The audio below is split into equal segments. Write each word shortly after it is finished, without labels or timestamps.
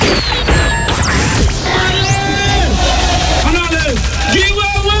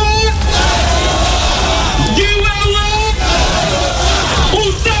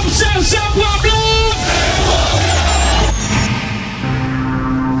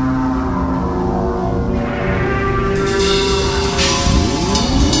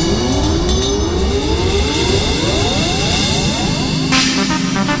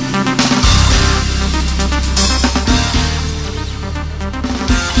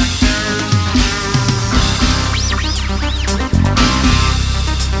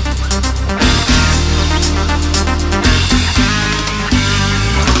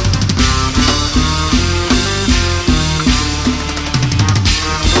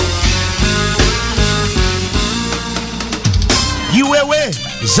Wewe,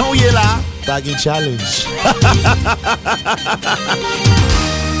 Jean est là, t'as un challenge.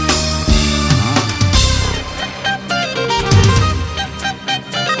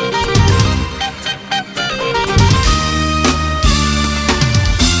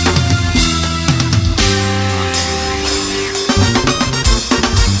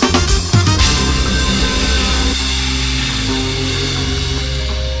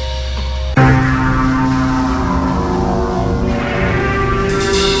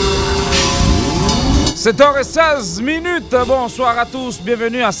 C'est 7h16. Bonsoir à tous.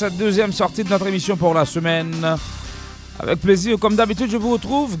 Bienvenue à cette deuxième sortie de notre émission pour la semaine. Avec plaisir, comme d'habitude, je vous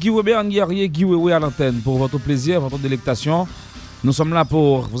retrouve, Guy Wewe en guerrier, Guy Wewe à l'antenne. Pour votre plaisir, votre délectation. Nous sommes là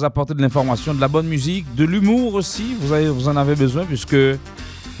pour vous apporter de l'information, de la bonne musique, de l'humour aussi. Vous en avez besoin puisque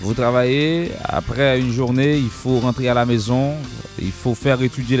vous travaillez. Après une journée, il faut rentrer à la maison. Il faut faire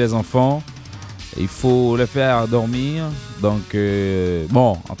étudier les enfants. Il faut les faire dormir. Donc,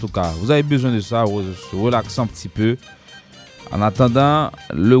 en tout cas, vous avez besoin de ça, se relaxer un petit peu. En attendant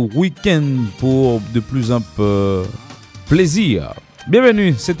le week-end pour de plus en plus plaisir.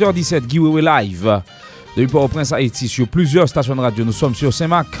 Bienvenue, 7h17, Guy Wewe Live. Depuis Port-au-Prince, Haïti, sur plusieurs stations de radio. Nous sommes sur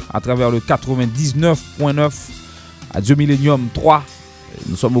Saint-Marc, à travers le 99.9, à Dieu Millennium 3.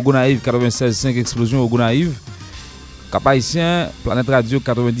 Nous sommes au Gonaïve, 96.5, Explosion au Gonaïve. Cap-Haïtien, Planète Radio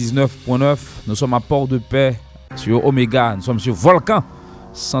 99.9. Nous sommes à Port-de-Paix sur Omega. Nous sommes sur Volcan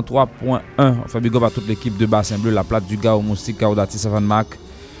 103.1. On fait big up à toute l'équipe de Bassin Bleu, la Plate du Gars, au Moustique, Kaodati, Savan-Mac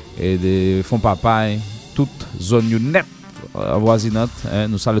et des Fonds Papaye. Toute zone net voisinante.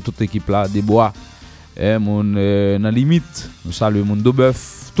 Nous saluons toute l'équipe là, des bois. Dans la limite, nous saluons mon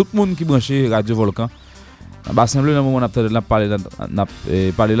Dobeuf. Tout le monde qui branche Radio Volcan. Dans Bassin Bleu, on a peut-être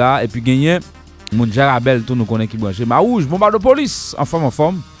parlé là. Et puis gagné. Mon Jarabel, tout nous connaît qui branche. Marouge, bombarde de police, en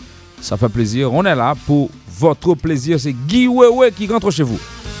forme. Ça fait plaisir. On est là pour votre plaisir. C'est Guy Wewe qui rentre chez vous.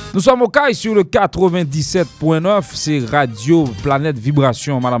 Nous sommes au CAI sur le 97.9. C'est Radio Planète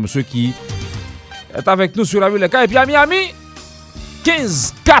Vibration, madame, monsieur qui est avec nous sur la ville de CAI. Et puis à Miami,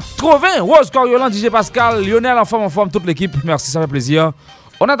 1580. Rose Coriolan, DJ Pascal, Lionel, en forme, toute l'équipe. Merci, ça fait plaisir.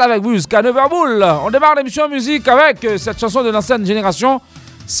 On est avec vous jusqu'à 9h boule. On démarre l'émission musique avec cette chanson de l'ancienne génération.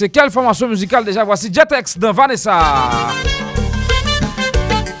 C'est quelle formation musicale déjà? Voici Jetex de Vanessa.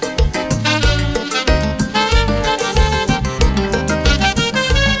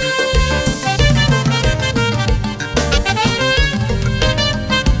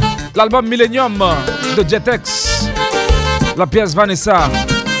 L'album Millennium de Jetex. La pièce Vanessa.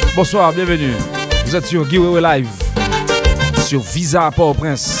 Bonsoir, bienvenue. Vous êtes sur Guy Wewe Live. Sur Visa à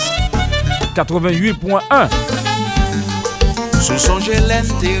Port-au-Prince. 88.1. Sous son Gélène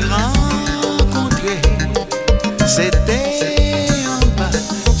t'es rencontré. C'était en bas,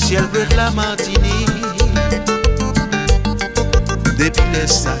 ciel bleu de la Martinique. Depuis les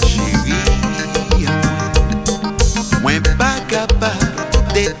sa chérie, moi pas capable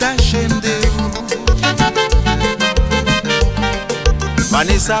détacher de vous.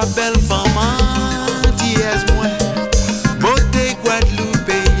 Vanessa belle femme, dièse moi, beauté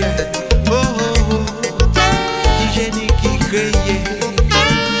Guadeloupéenne. Oh oh oh, qui génie qui créé.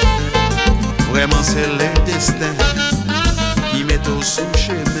 Vraiment c'est le destin qui met au sous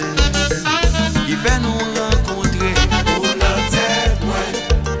chemin, qui fait nous rencontrer. Pour la tête, ouais,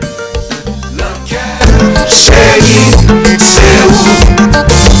 le cœur, chérie, c'est où?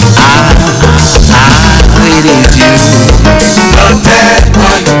 Really do. La tête,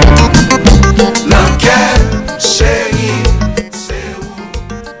 ouais, le cœur, chérie, c'est où?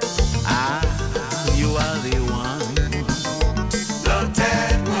 You are the one. La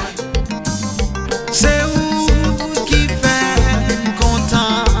tête, ouais, c'est où qui fait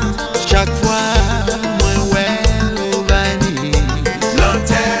content chaque fois moi ouais au vanille. La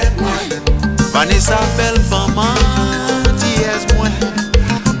tête, ouais, Vanessa belle femme, dièse moi,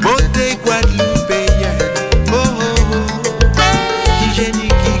 beauté Guadeloupéenne. Oh oh oh, qui génie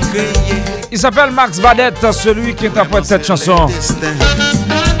qui créé. Il s'appelle Max Badette, celui qui interprète cette chanson.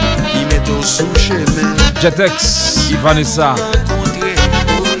 Qui met au sous chemin. Jetex, Vanessa.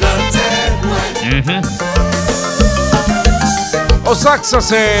 Au sax,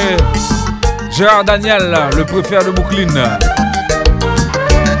 c'est Gérard Daniel, le préfet de Brooklyn.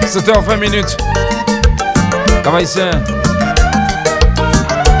 7h20. Cavaïsien.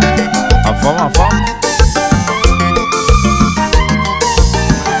 En forme.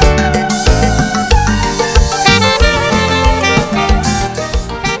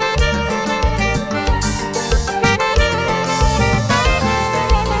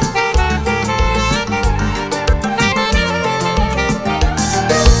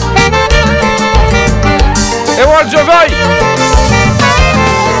 Et voilà, je veille.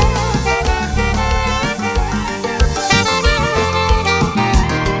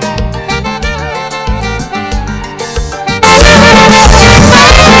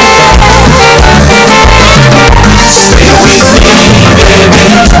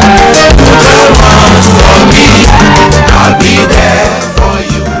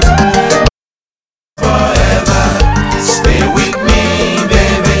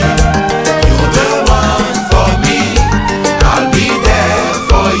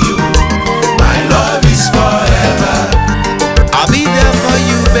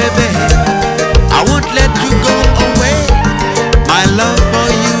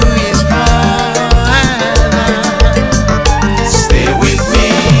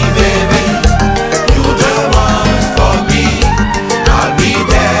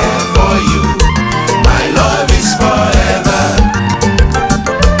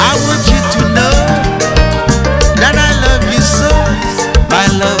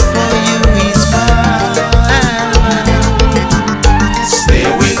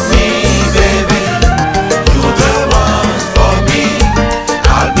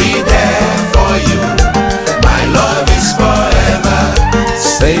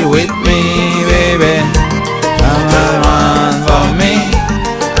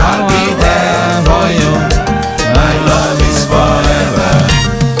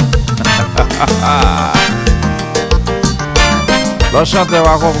 On chante, on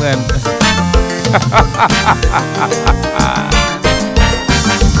va comprendre.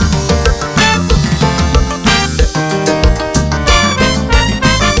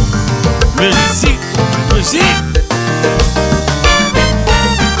 Musique, musique.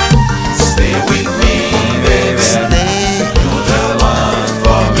 Stay with me, baby. Stay. You're the one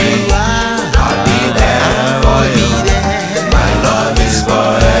for me. I'll be there for you. My love is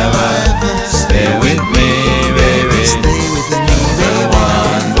forever. Stay with me, baby. Stay with me. You're the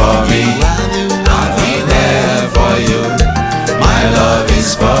one for me. I'll be there for you. My love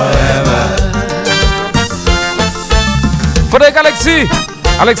is forever. Faudrait qu'Alexis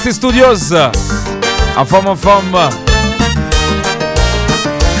Alexis Studios, en forme.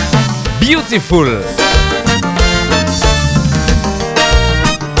 Beautiful.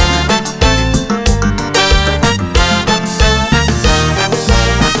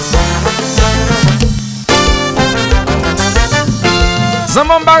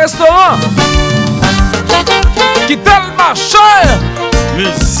 Zamamba Restaurant. Qui tellement cher.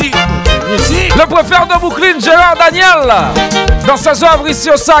 Musique, musique. Le préféré de Brooklyn, Gérard Daniel. Dans ses œuvres ici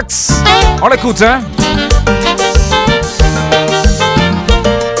au sax. On l'écoute, hein?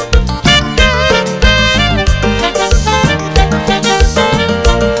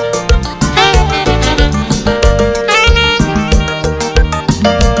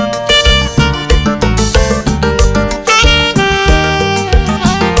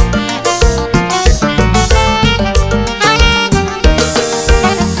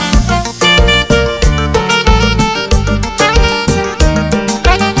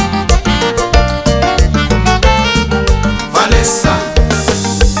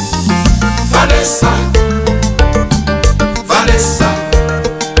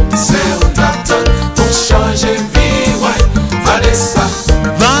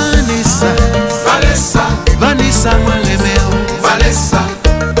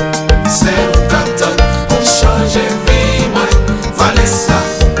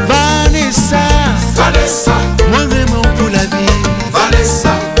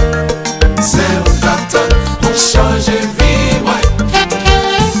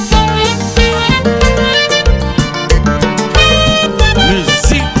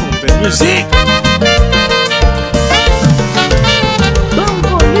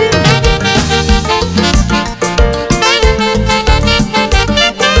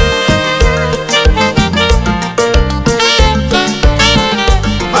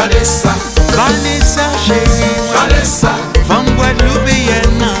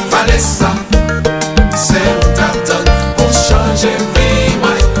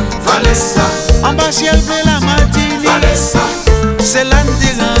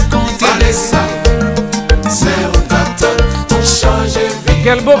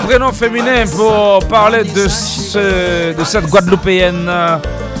 Quel beau prénom féminin pour parler de cette Guadeloupéenne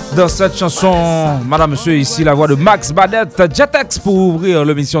dans cette chanson. Madame, monsieur, ici la voix de Max Badette, Jetex pour ouvrir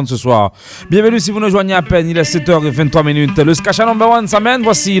l'émission de ce soir. Bienvenue si vous nous joignez à peine, il est 7h23. Le Skasha number 1 s'amène,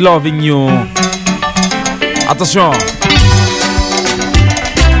 voici Loving You. Attention.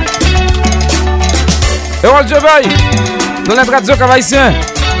 Et on le veille dans la radio cavaïsien.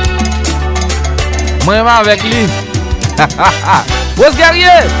 Moi, je vais avec lui. What's guerrier?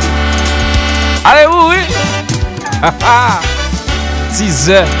 Allez-vous, oui?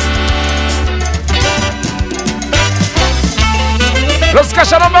 6h. Le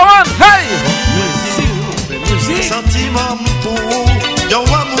Skasha number 1, hey! Musique. Sentiment pour y'a un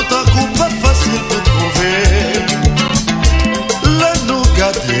montant qu'on pas facile pour trouver. Le nous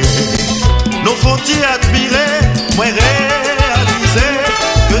garder, nous faut-il admirer, moi réaliser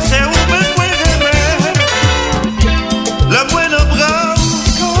que c'est où même moi aimer. Le moins de bras,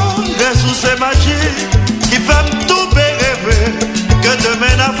 sous ces magies qui fait tout rêver. Que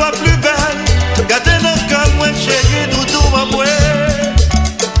demain n'a pas plus belle. Gardez notre cœur, moi chérie, nous tout va mourir.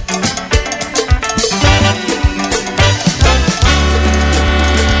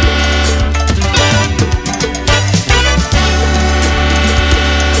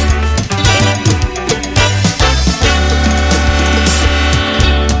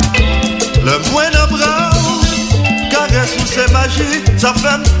 Le moindre bras, caresse sous ses magies, ça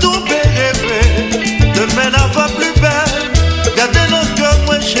fait tout rêver. Demain n'a pas plus belle. Gardez notre cœur,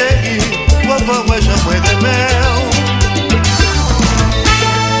 moi chérie, moi j'aimerais aimer.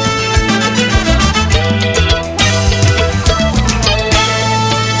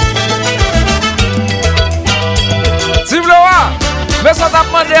 Steve Leroy, mais ça t'a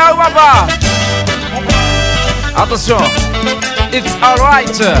demandé à papa. Attention, it's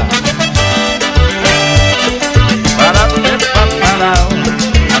alright.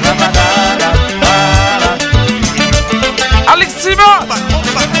 Alex Simon.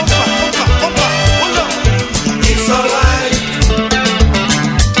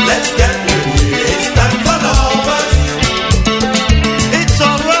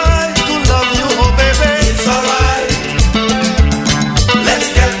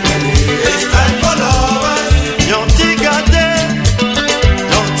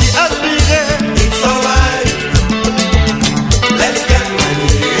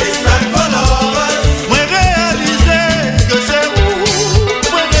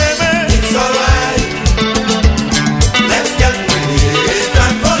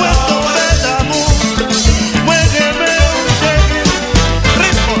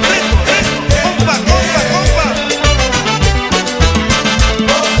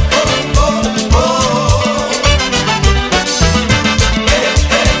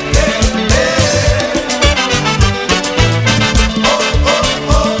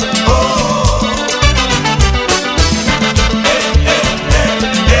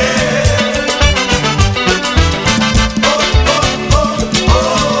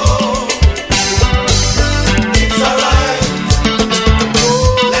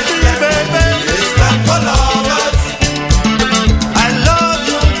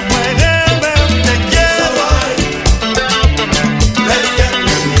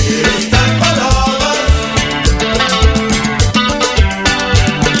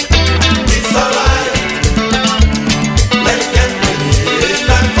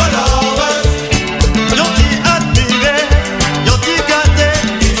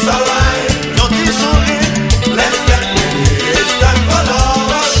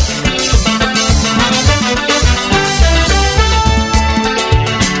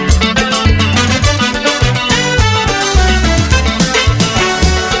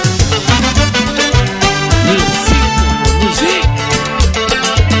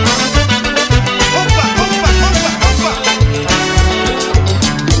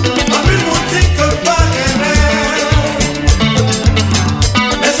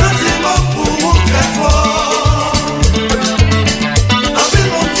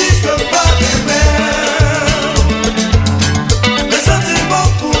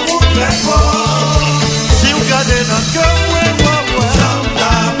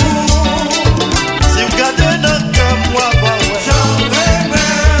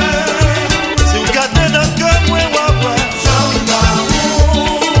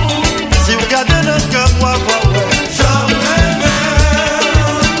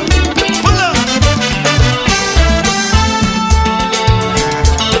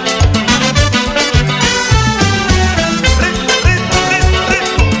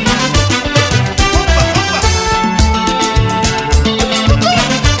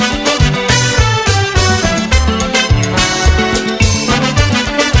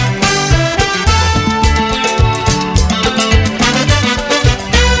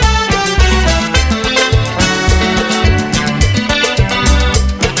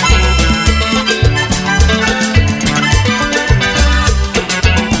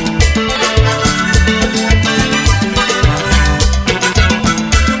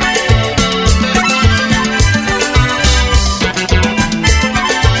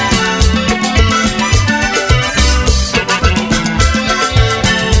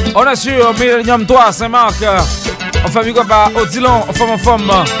 On est sur Millennium 3, Saint-Marc. On fait amigo par Odilon, en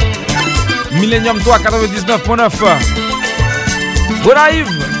forme. Millennium 3, 99.9. Gonaïve,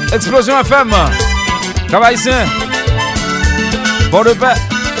 Explosion FM. Cavaïsien. Bon de paix,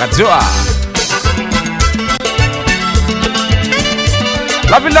 radio.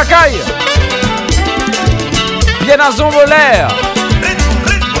 La ville d'Acaille. Bien à Zonvolaire.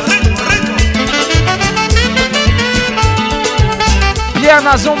 Pierre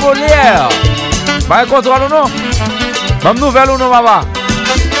Nazon Molière. Bah, contrôle ou non? Bonne nouvelle ou non, maman?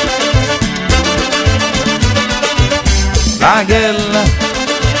 La gueule.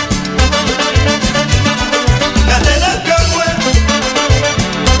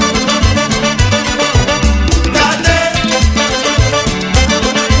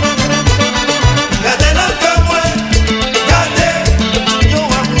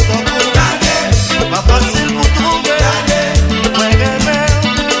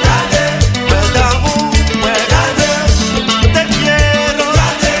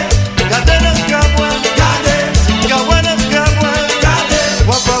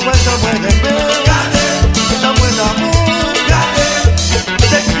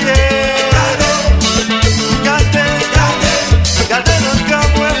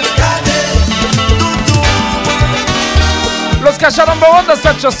 Cacha number one de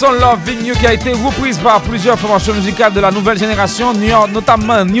cette chanson Loving You qui a été reprise par plusieurs formations musicales de la nouvelle génération,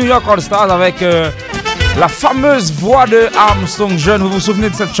 notamment New York All Stars avec la fameuse voix de Armstrong jeune. Vous vous souvenez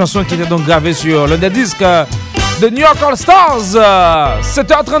de cette chanson qui était donc gravée sur l'un des disques de New York All Stars.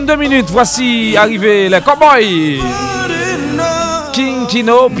 7h32, voici arrivé les Cowboys. King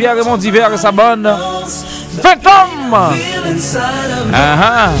Kino, Pierre-Raymond Diver et sa bonne Phantom.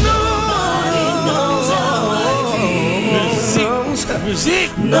 Music.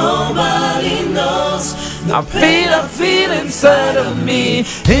 Nobody knows. I feel inside of me,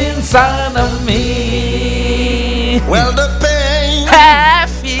 inside of me. Well, the pain I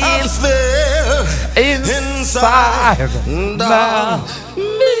feel inside of me.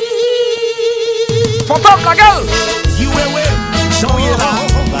 Fantôme, la gueule. Wewe, Jean-Yéla.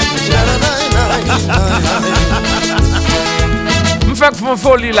 M'fait mon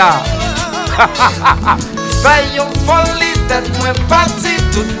folie là. Fayon folie, tête moins parti,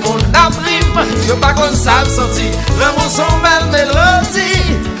 tout le monde abrime. Yo pas comme ça senti, l'amour son belle mélodie.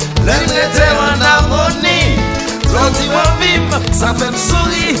 L'aime était en harmonie. L'autre m'en vime, ça fait me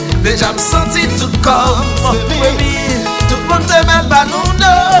sourire. Déjà me senti tout comme baby. Tout le monde te met pas nous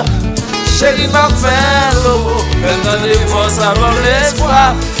deux. Chérie m'a fait l'eau. Maintenant des forces avant l'espoir.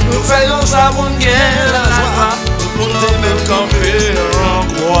 Nous faisons ça pour gagner la joie. Tout le monde te met camper en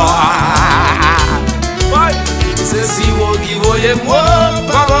croix. C'est si vous qui voyez moi,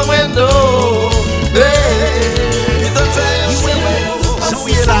 pas mon window.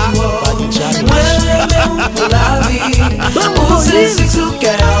 Jean-Yéla. Pour la vie, pour ces succès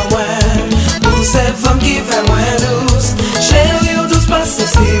qu'elle pour ces femmes qui font moins douce. Chérie, où tout se passe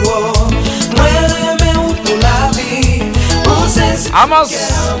si haut. Moi, pour la vie, pour ces succès Amos,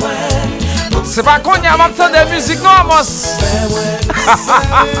 c'est pas qu'on y a maintenant de musique, non, Amos?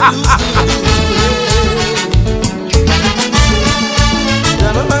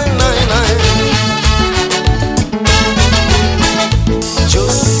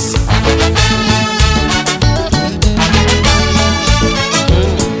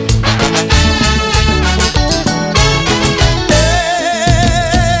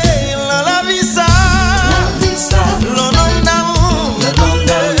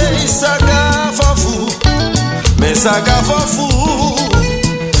 Saga fofou,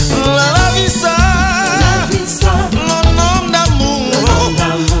 la vie ça, mon nom d'amour,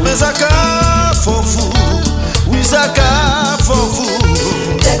 mais saga fofou, oui saga fofou.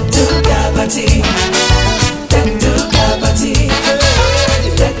 Tête de cabati, tête de cabati,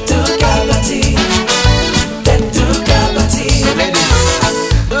 tête de cabati, tête de cabati.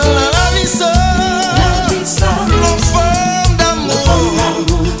 La vie ça, l'enfant d'amour,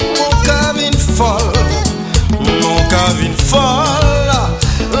 mon cabine folle. Mon cabine folle.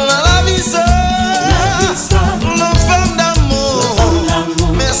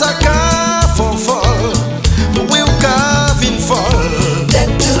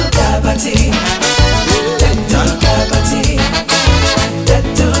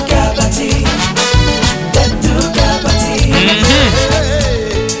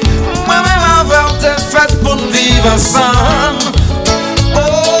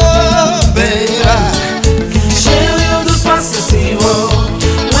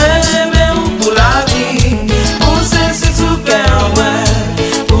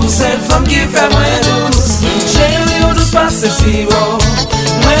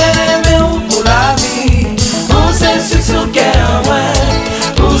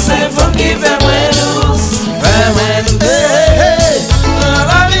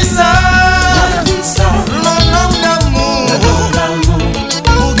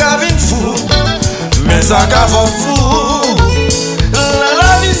 ça qu'a fou.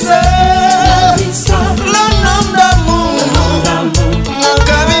 La vie c'est le nom d'amour. Mon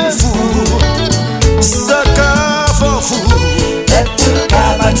cabine fou, ça qu'a fou. Tête tout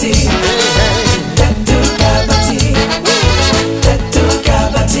cabati, tête tout cabati, tête tout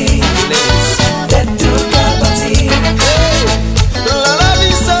cabati, tête tout cabati. La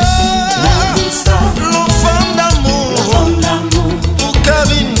vie c'est l'enfant d'amour. Mon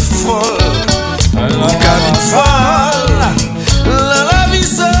cabine folle, mon cabine folle. La vie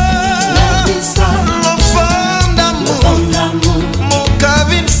c'est l'enfant d'amour. Mon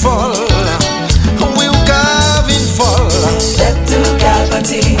cabine folle, oui, mon cabine folle. Tête tout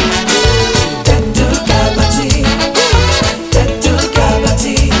cabati, tête tout cabati, tête tout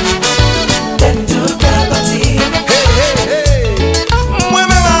cabati, tête tout cabati.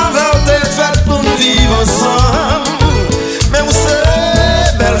 Moi-même avant t'es faite pour nous vivre ensemble. Mais vous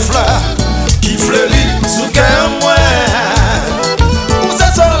savez, belle fleur qui fleurit sous cœur moi. Vous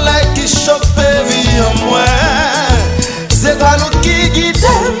êtes soleil qui chope vie en moi. C'est toi nous qui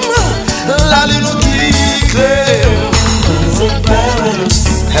guidons, la lune nous qui crée.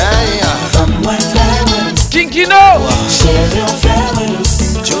 Hey, Kinkino. Chérie, on fait nous,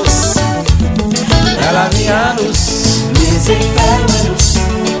 Just la vie à nous, musique fait nous,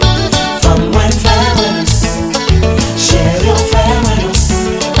 femme moi fait nous, chérie, on fait nous,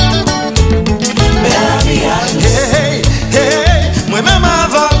 mais la vie à nous. hey, hey, moi-même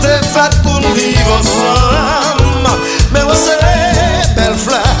avant t'es faite pour nous vivre ensemble. Mais vous savez, belle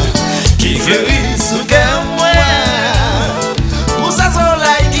fleur qui fleurit sous cœur moi. Vous êtes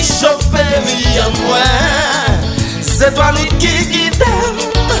soleil qui chauffe vie en moi. C'est toi nous qui guide,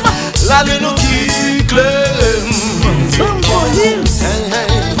 la lune nous qui claire. Hey, hey,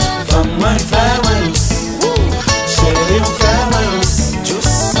 Femme moi fait nous, chérie, on fait nous,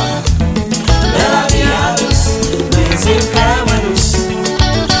 just mais la vie à nous, musique fait nous,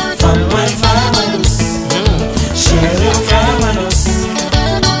 femme moi fait nous, chérie, on fait nous,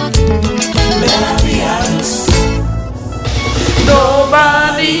 mais la vie à nous.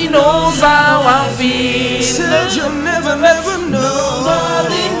 Nobody knows how I feel. Said you'll never know.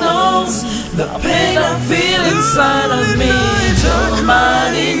 Nobody knows the pain I feel inside of me.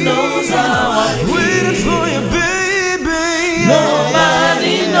 Nobody knows how I feel. waiting for you, baby.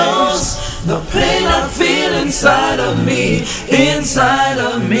 Nobody knows the pain I feel inside of me. Inside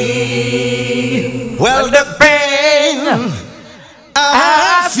of me. Well, the pain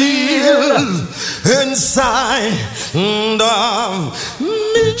I feel inside of me.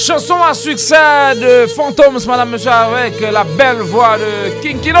 Chanson à succès de Phantoms, madame, monsieur, avec la belle voix de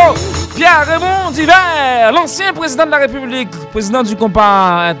Kinkino. Pierre-Raymond Divert, l'ancien président de la République, président du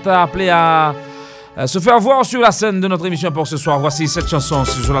compas, est appelé à se faire voir sur la scène de notre émission pour ce soir. Voici cette chanson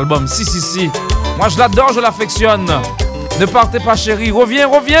sur l'album Si. Moi, je l'adore, je l'affectionne. Ne partez pas, chérie. Reviens.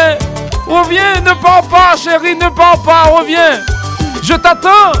 Ne pars pas, chérie. Ne pars pas. Reviens. Je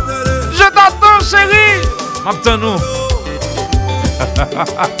t'attends, chérie. Maintenant, nous.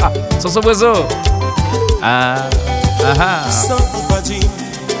 Sans oiseau. Sans compagnie,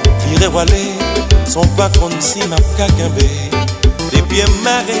 viré voilé, son patron si m'a kakembe. Les pieds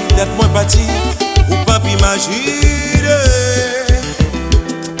marés, tête moins bâti, ou pas imaginer.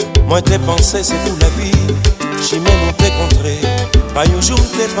 Moi t'ai pensé c'est pour la vie, j'y mets nous t'ai contré. Pas un jour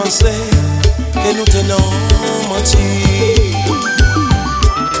t'ai pensé, que nous tenons menti.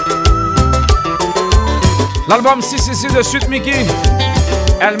 L'album Si de Suite Mickey,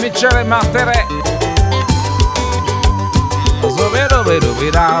 El Mitchell et Martere.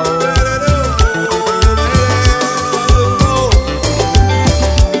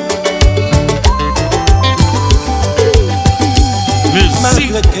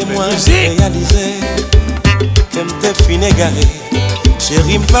 Malgré que moi j'ai réalisé que m'te fin égaré,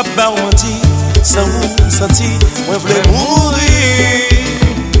 chérie m'pas pas menti, sans vous senti, moi voulais mourir.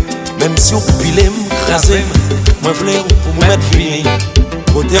 Même si vous pilez m'craser, moi voulais pour me mettre fini.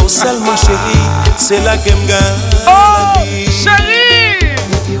 Côté au seul mon chéri, c'est là que m'gagne la vie. Chérie!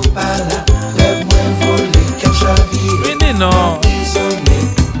 N'était au pas là, lève-moi voler, qu'elle chavire. Vini non.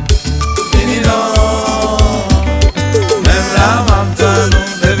 Vini non. Même là, maintenant,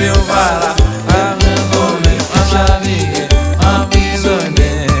 nous devions pas là. Voler, en chavire, en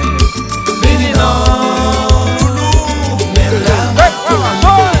prisonnier. Vini non. Même là,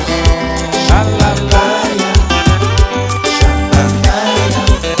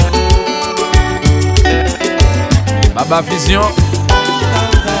 Baba Fusion.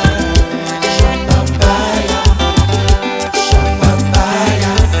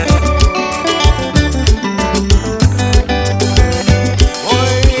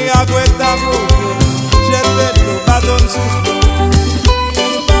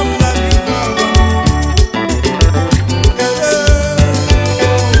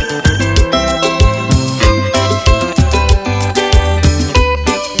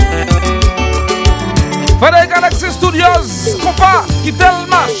 Studios, compas, qui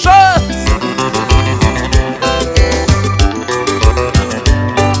tellement cher.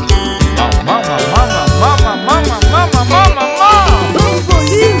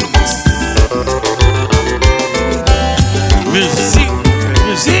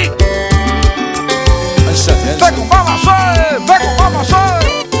 Musique. Fait qu'on va marcher,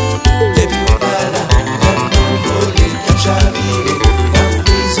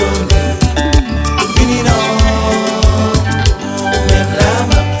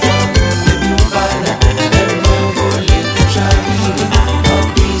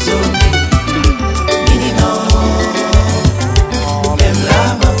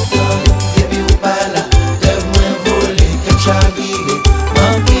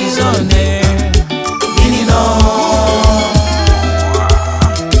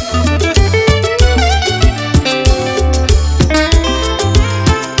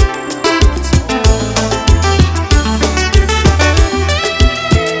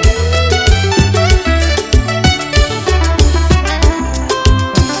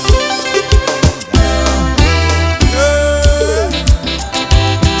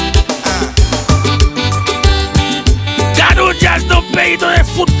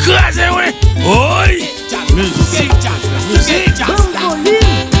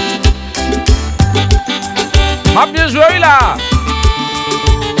 m'a bien joué là.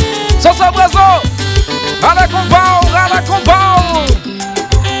 Sans abrazo. À la combat.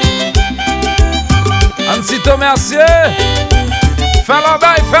 Ancito Mercier. Fais la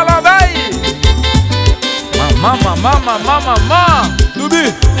baille. Maman. Loubi,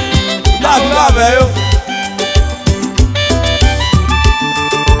 la veille.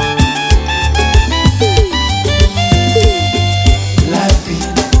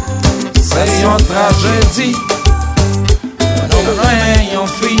 C'est une tragédie. Nous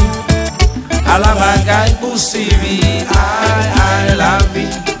fille à la bagaille pour suivi. Aïe, la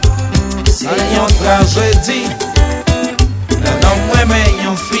vie. C'est une tragédie. Nous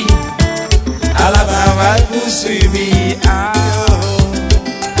une fille à la bagaille pour suivi.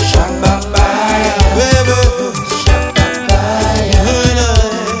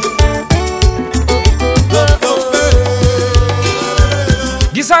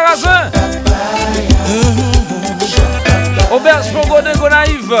 Guy Sarrazin. Auberge pour Gonego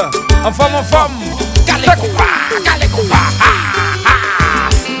naïve. En femme. Calé compas.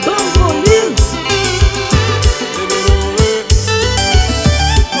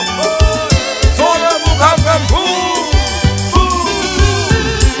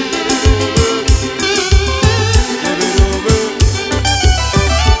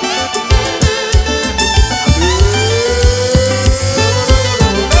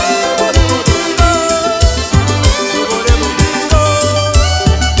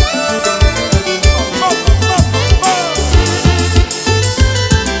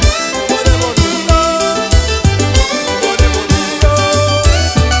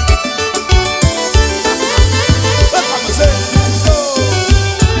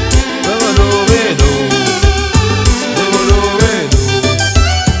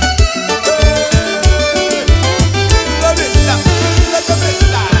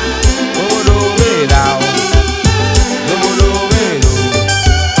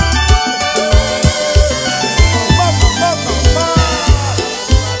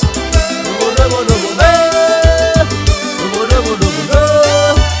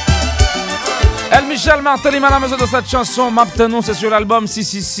 Michel Martelly, à la maison de cette chanson, Maptenon, c'est sur l'album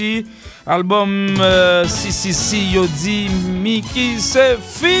Si. Album Si, Yodi, Miki, c'est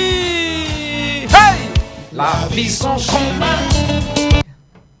fi. Hey! La vie son combat.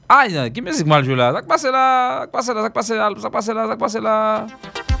 Aïe, qui musique mal joué là? Ça passe là.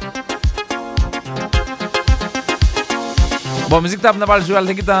 Bon, musique tape n'a pas le joué,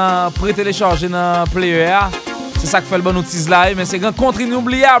 elle t'a pré-téléchargé dans Player. C'est ça qui fait le bon outil là, mais c'est un contre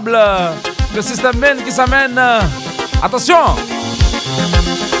inoubliable. Le système mène qui s'amène. Attention!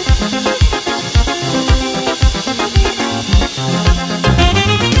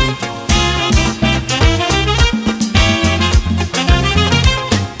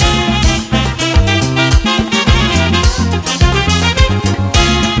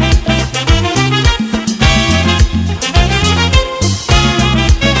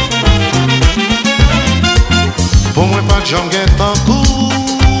 Pour moi, pas de gens qui est en cours.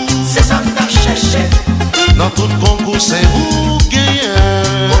 C'est ça que t'as cherché. Dans tout concours, c'est vous qui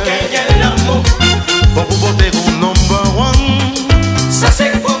gagnez l'amour. Pour vous voter pour number one. Ça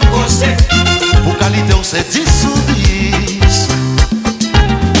c'est pour causer. Pour qualité, c'est 10 sur 10.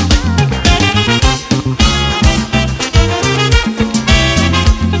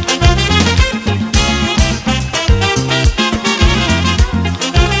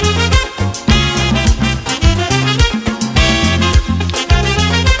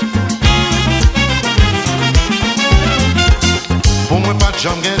 pas de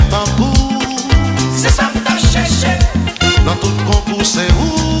jambe tambour. C'est ça que t'as cherché. Dans tout concours, c'est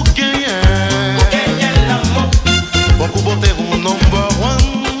où gagner. Gagner l'amour. Beaucoup beauté ou number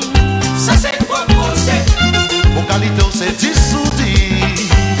one. Ça c'est proposé. Pour qualité, c'est 10 sur 10.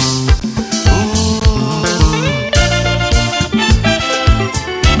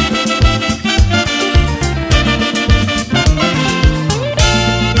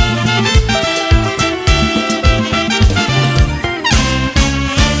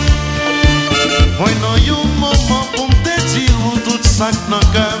 Dans le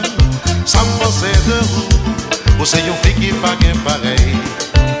cœur, ça me pensait de vous. Vous c'est une fille qui pas gain pareil.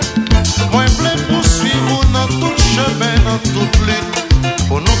 Moi je voulais poursuivre dans tout chemin, dans toute lutte,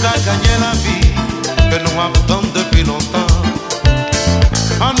 pour nous gagner la vie que nous attendons depuis longtemps.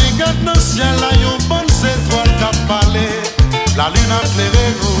 En regarde dans le ciel, là une bonne étoile qui a parlé. La lune a éclairé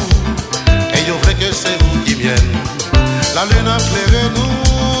nous, et je veux que c'est vous qui viennent. La lune a éclairé nous.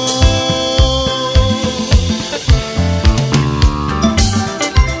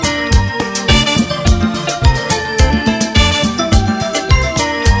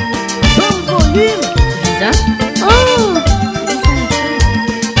 Oh,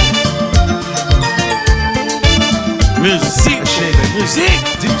 musique, musique.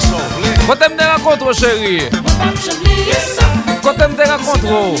 Quand t'aimes des rencontres, chérie. Quand t'aimes des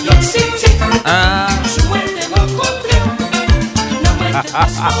rencontres. Hein?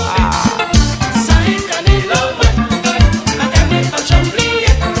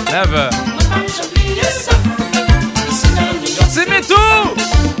 Never. C'est mes tout.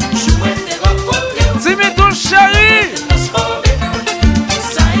 C'est mes tout, chérie.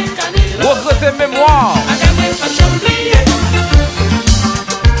 Regrettez mémoire.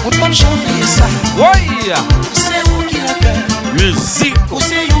 On peut chanter ça. Oui. C'est vous qui l'a fait. Musique. Ou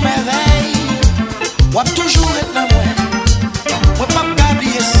c'est une merveille. On va toujours être là, moi. On peut pas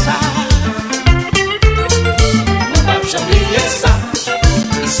oublier ça. On va pas oublier ça.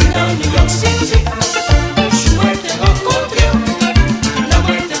 Ici dans New York City. Je vais te rencontrer. La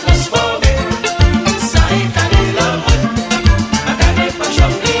moi te transformer. Ça est calé là, moi. Madame, pas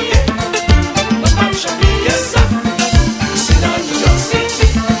j'oublier. On va pas oublier ça. Ici dans New York City.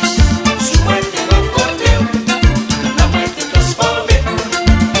 Je vais te rencontrer. La moi te transformer.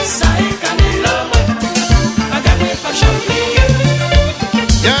 Ça est calé là, moi. Madame, pas j'oublier.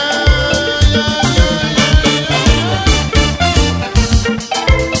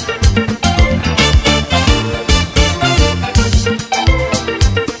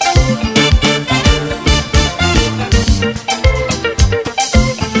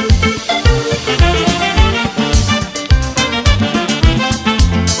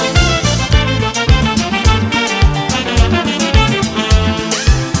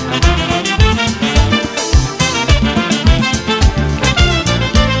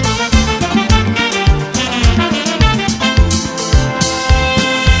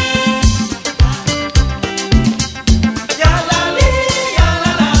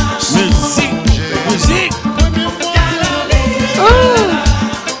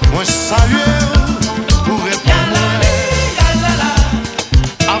 Moi saluer pour répondre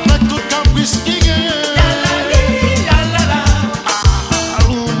avec tout caprice qui gagne.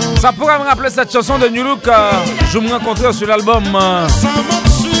 Ça pourrait me rappeler cette chanson de New Look. Je me rencontrais sur l'album.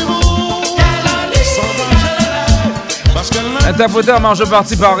 Interprété en marge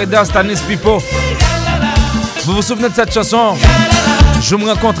partie par Reda Stanis Pipo. Vous vous souvenez de cette chanson? Je me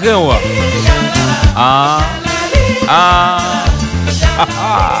rencontrais. Ouais. Ah. Ah. Ah.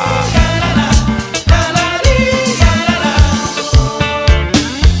 Ah.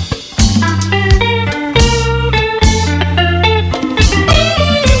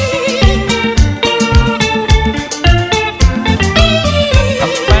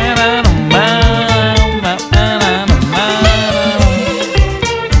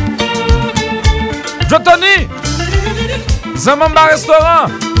 Jotoni, Zamamba restaurant.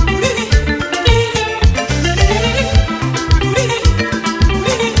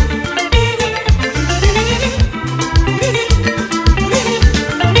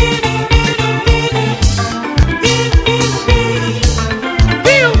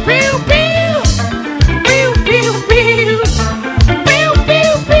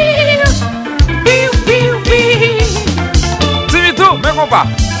 Timito, mais compas.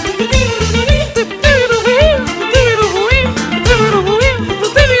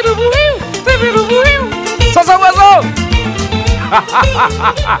 Ça c'est oiseau.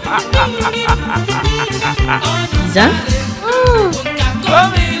 ça?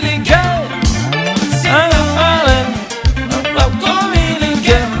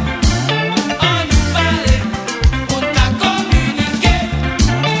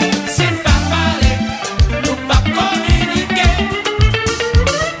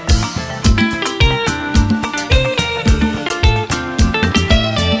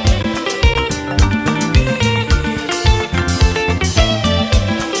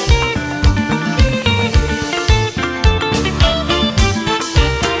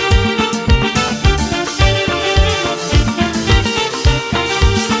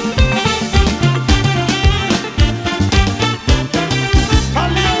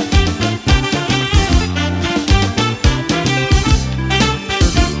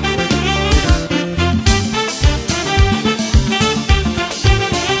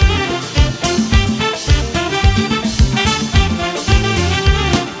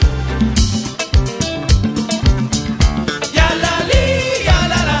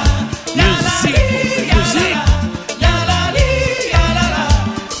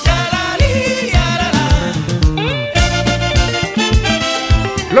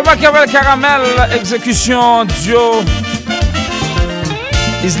 Le Machiavel Caramel, exécution, duo.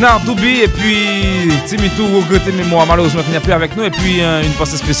 Isnar Doubi et puis Timitou, regretté mémoire, malheureusement qu'il n'y a plus avec nous. Et puis une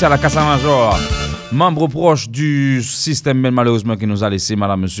pensée spéciale à Cassa Major, membre proche du système, mais malheureusement qui nous a laissé,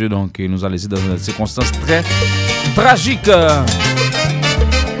 madame, monsieur, donc il nous a laissé dans des circonstances très tragiques.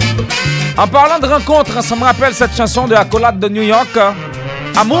 En parlant de rencontres, ça me rappelle cette chanson de Accolade de New York,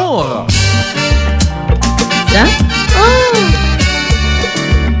 Amour. Hein? Oh!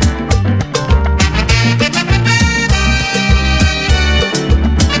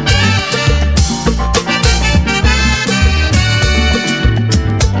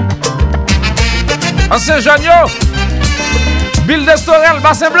 Ancien Jagno, Bill Destorel,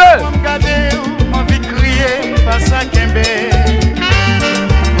 bassin bleu. Envie de crier, pas ça qu'un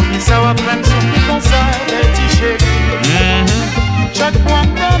ça va prendre son petit comme ça, les petits chéris. Chaque fois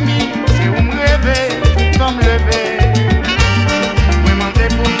que dormi, c'est où me rêver, comme lever. Me demander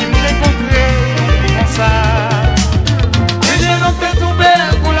pour qui me rencontrer, comme ça. Et j'ai l'entrée tombée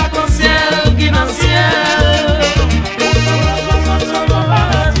pour la conscience qui dans le ciel.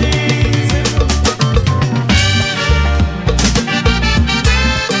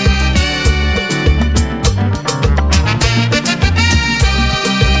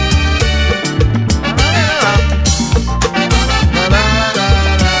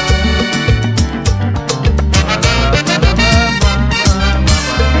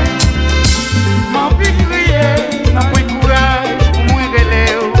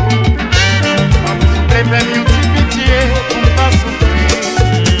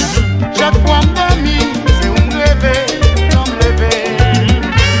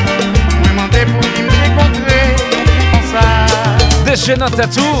 Déchet dans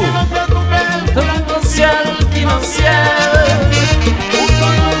tatou. Financière.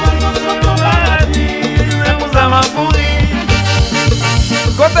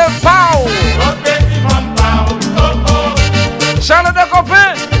 Côté Pau. Charles de Copin.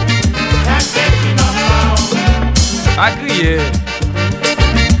 A crier.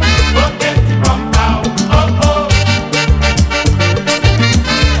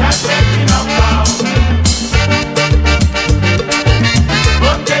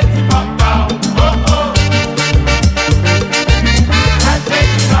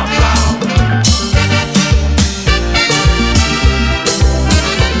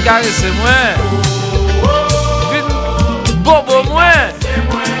 C'est moi. Bobo moi.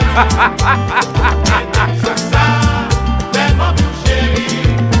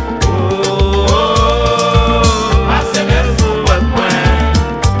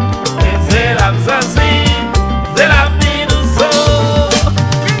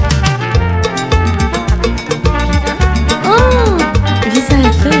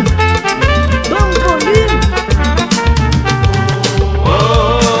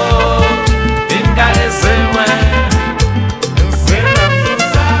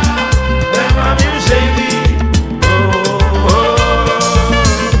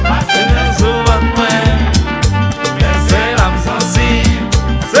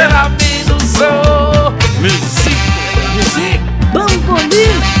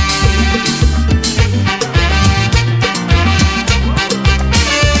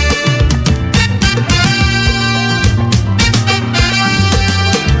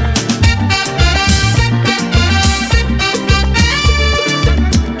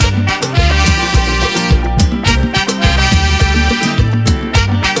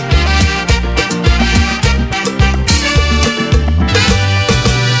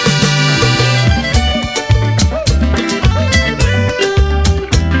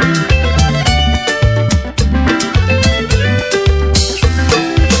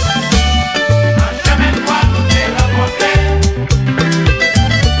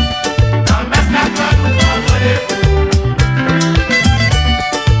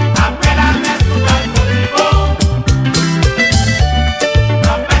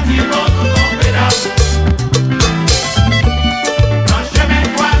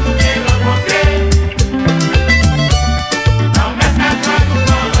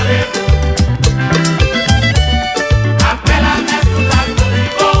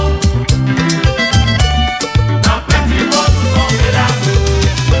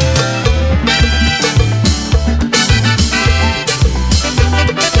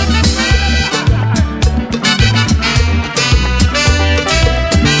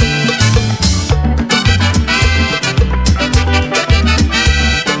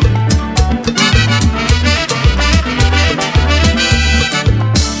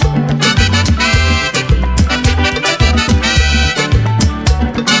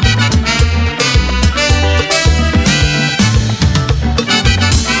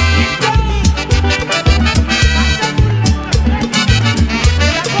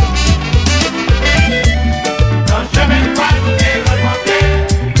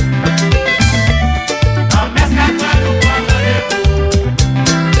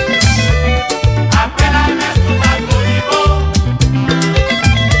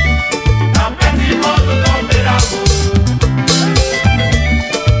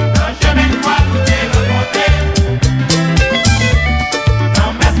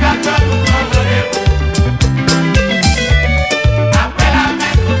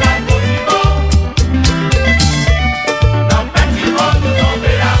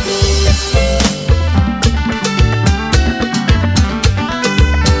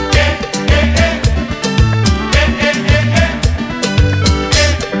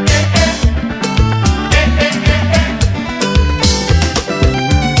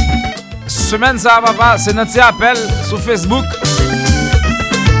 Semaine ça papa, c'est notre appel sur Facebook.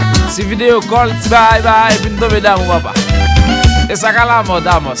 C'est vidéo call, ti bye bye, puis nous tomber d'amour papa. Et ça à la mode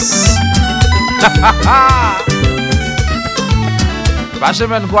Amos. Pas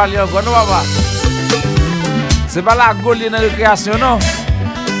semaine quoi li encore non papa. C'est pas la goal dans récréation non.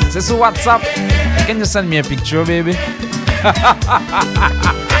 C'est sur WhatsApp. Can you send me a picture baby?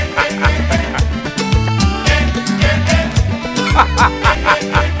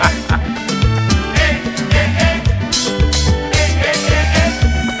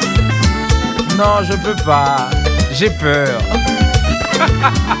 Non, je peux pas. J'ai peur.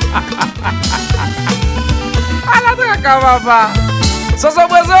 Ah la traque, papa. Sans son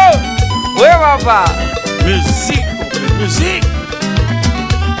oiseau. Oui, papa. Musique, musique.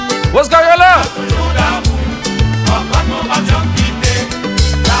 What's going on?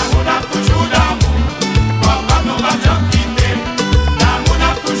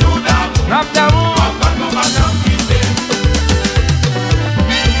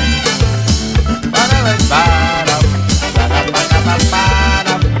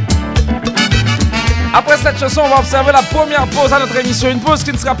 Après cette chanson, on va observer la première pause à notre émission. Une pause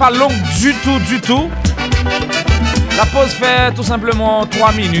qui ne sera pas longue du tout. La pause fait tout simplement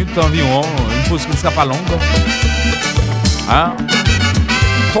 3 minutes environ. Une pause qui ne sera pas longue. Hein?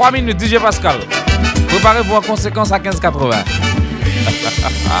 3 minutes, DJ Pascal. Préparez-vous en conséquence à 15,80.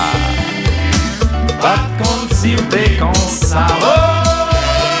 Pas contre si t'es comme ça.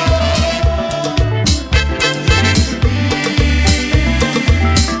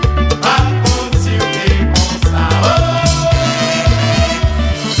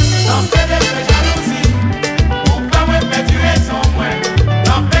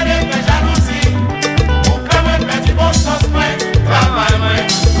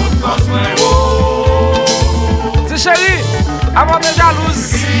 Chérie, avant de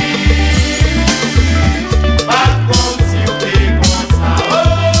jalouse. Pas comme si on était comme ça.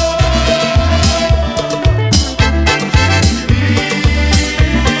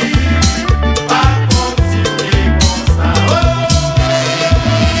 Pas comme si on était comme ça.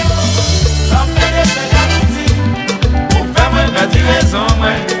 J'en fais des jalousies. Pour faire moins bête, raison,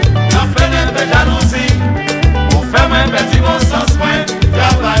 moi. J'en fais des jalousies. Pour faire moins bête, bon sens, moi.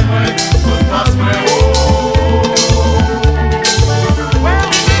 Travail, moi. Tout pense, moi.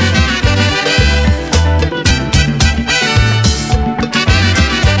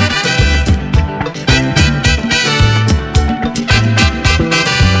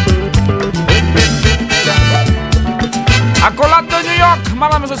 Accolade de New York,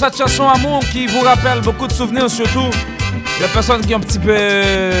 madame, c'est cette chanson Amour qui vous rappelle beaucoup de souvenirs, surtout les personnes qui ont un petit peu,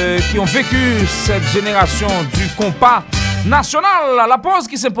 qui ont vécu cette génération du compas national. La pause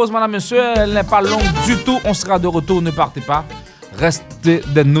qui s'impose, madame, monsieur, elle n'est pas longue du tout. On sera de retour, ne partez pas. Restez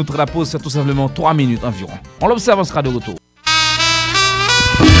des nôtres. La pause, c'est tout simplement 3 minutes environ. On l'observe, on sera de retour.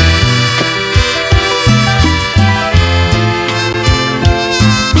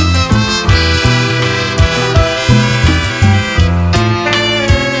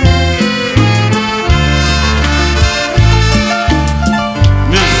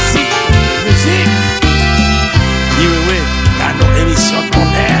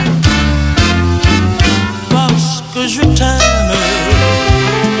 Je t'aime,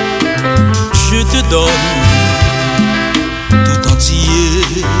 je te donne tout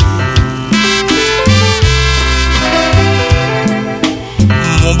entier.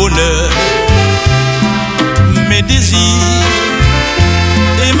 Mon bonheur, mes désirs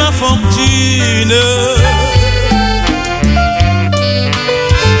et ma fortune.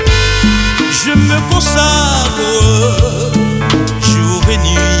 Je me consacre jour et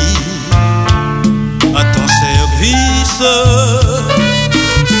nuit à ton service,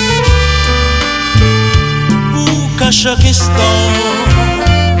 pour qu'à chaque instant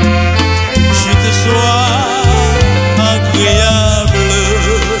je te sois agréable.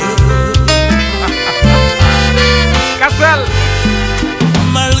 Castel.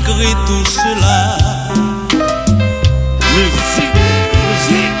 Malgré tout cela, musique,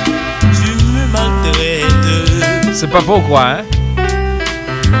 tu me maltraites. C'est pas pourquoi, hein?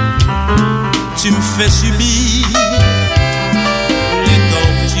 Tu me fais subir les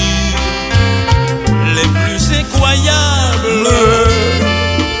tortures les plus incroyables.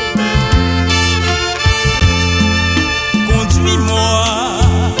 Conduis-moi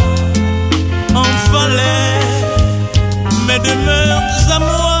en falaise, mais demeure à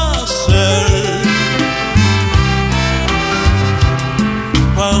moi seul.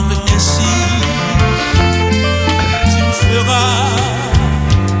 Par ainsi, tu me feras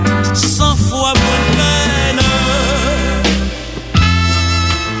 100 fois bonne peine.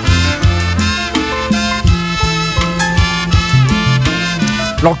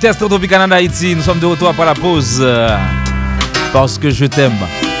 L'orchestre Tropical en Haïti, nous sommes de retour après la pause. Parce que je t'aime.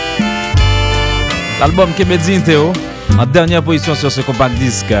 L'album Kemedi Inteo, en dernière position sur ce compact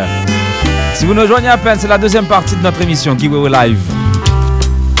disque. Si vous nous rejoignez à peine, c'est la deuxième partie de notre émission Wewe Live.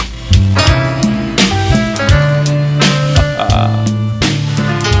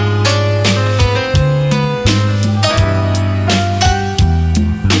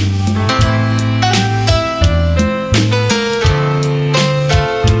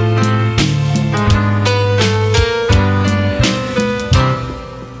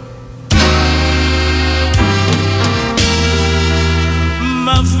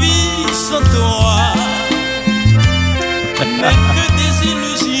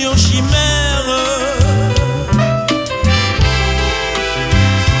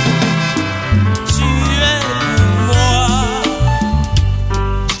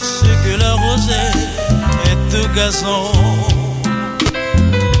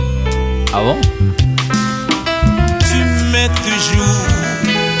 Ah bon? Tu m'es toujours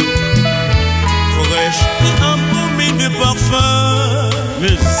fraîche et embaumée de parfum.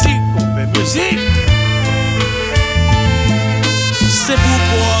 Musique, on fait musique. C'est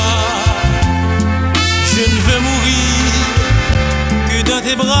pourquoi je ne veux mourir que dans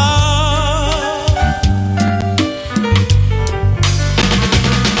tes bras.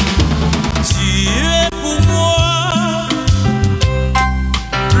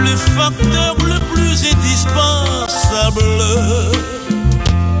 Facteur le plus indispensable.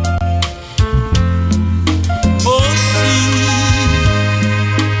 Aussi,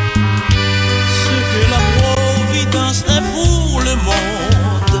 ce que la providence est pour le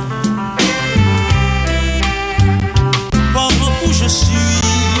monde. Partout où je suis,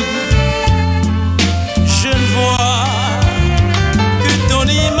 je ne vois que ton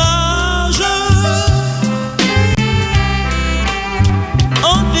image.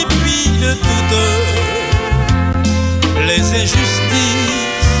 De toutes les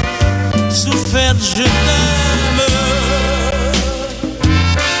injustices souffertes, je t'aime.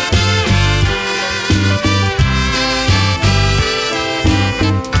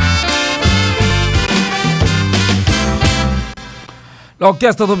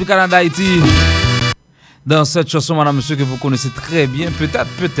 L'orchestre Tropical d'Haïti. Dans cette chanson, madame, monsieur, que vous connaissez très bien,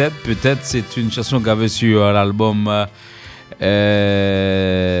 peut-être, c'est une chanson gravée sur l'album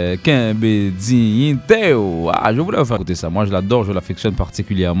Kemedi Inteo. Ah, je voulais vous faire écouter ça. Moi, je l'adore, je l'affectionne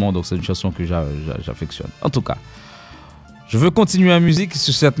particulièrement. Donc, c'est une chanson que j'affectionne. En tout cas, je veux continuer en musique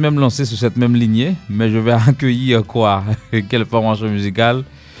sur cette même lancée, sur cette même lignée. Mais je vais accueillir quoi? Quelle formation musicale?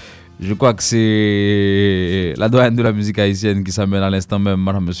 Je crois que c'est la doyenne de la musique haïtienne qui s'amène à l'instant même,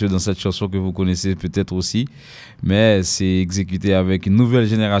 madame, monsieur, dans cette chanson que vous connaissez peut-être aussi. Mais c'est exécuté avec une nouvelle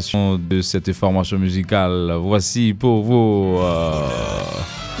génération de cette formation musicale. Voici pour vous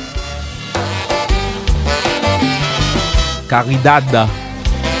Caridad.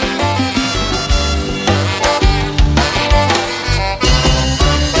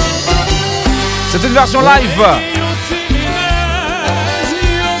 C'est une version live.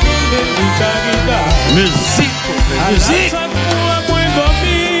 Musique, musique.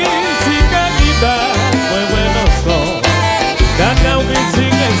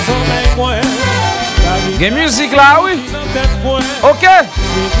 Il y a musique là, oui. Ok.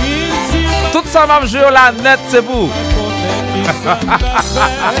 Tout ça m'a joué la net, c'est vous.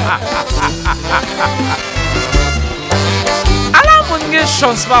 Alors, mon gars,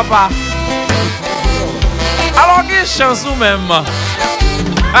 chance, papa. Alors, gars, chance ou même.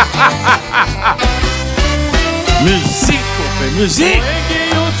 Musique, on fait musique.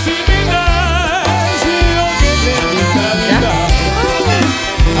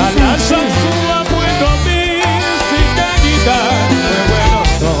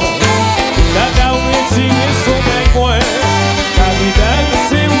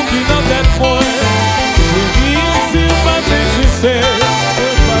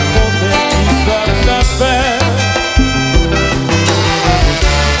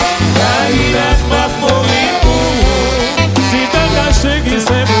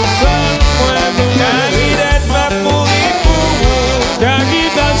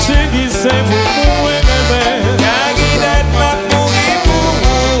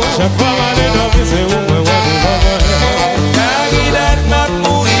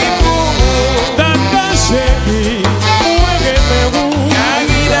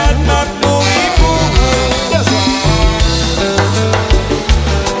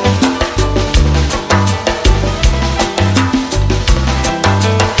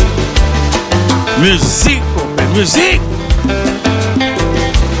 Musique, on fait musique.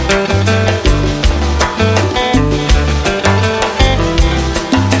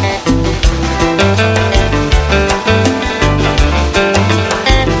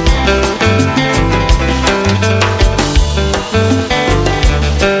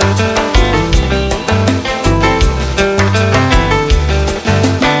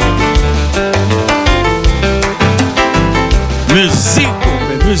 Musique,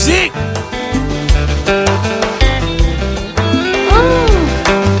 musique.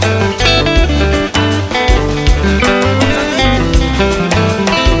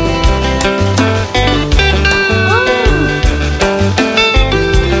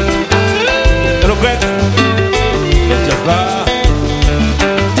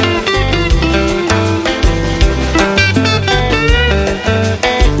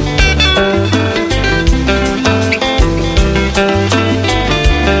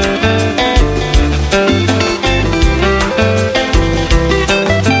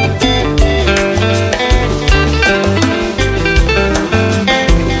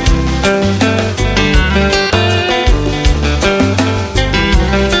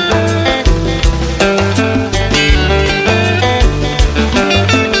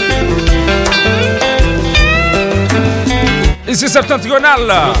 Ici septentrional.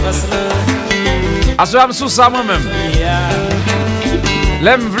 Assurez sous ça moi-même.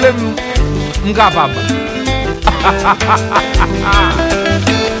 L'aime vle m'capable.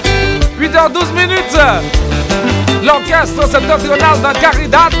 8h12 minutes. L'orchestre septentrional dans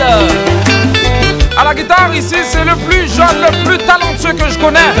Caridad. À la guitare ici, c'est le plus jeune, le plus talentueux que je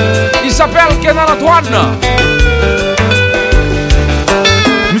connais. Il s'appelle Kenan Antoine.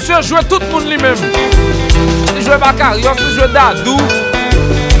 Monsieur a joué tout le monde lui-même. Il joue Macarios, il joue Dadou,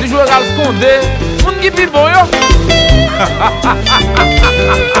 il joue Ralph Condé. Moun qui pi bon yo.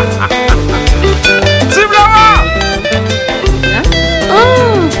 Tiblara.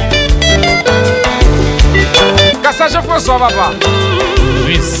 Cassage François papa.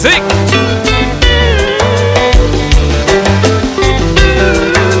 Musique.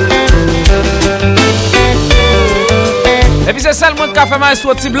 Et puis c'est seulement de café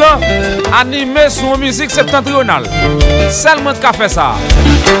maestro Tibla animé sur musique septentrionale. Seulement de café ça.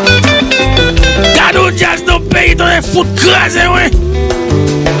 Gado jazz dans le pays dans les foot crasés, ouais.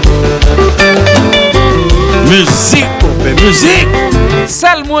 Musique, musique.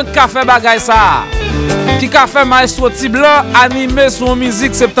 Seulement de café bagay ça. Qui café maestro Tibla animé sur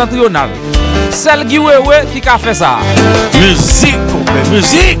musique septentrionale. Celle qui Wewe qui café ça. Musique,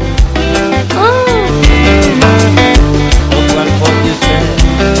 musique.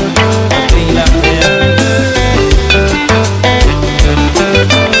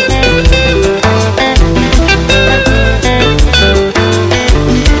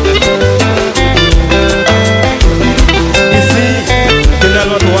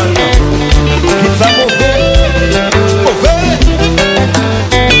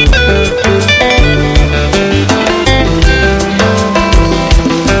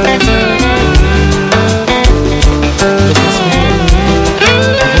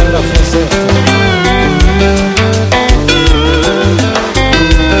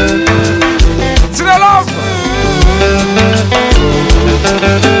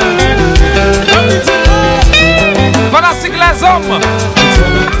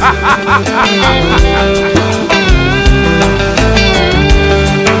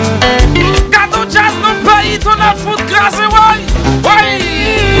 Gado jazz dans le pays, ton a fout grâce,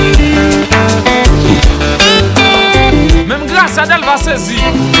 même grâce à elle va saisir.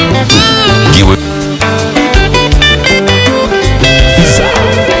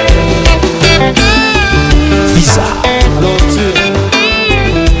 Visa. Alors tu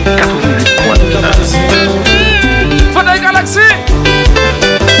 88.9 Fondé Galaxy.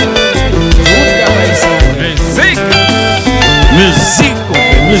 Musique,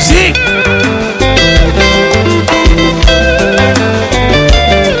 musique.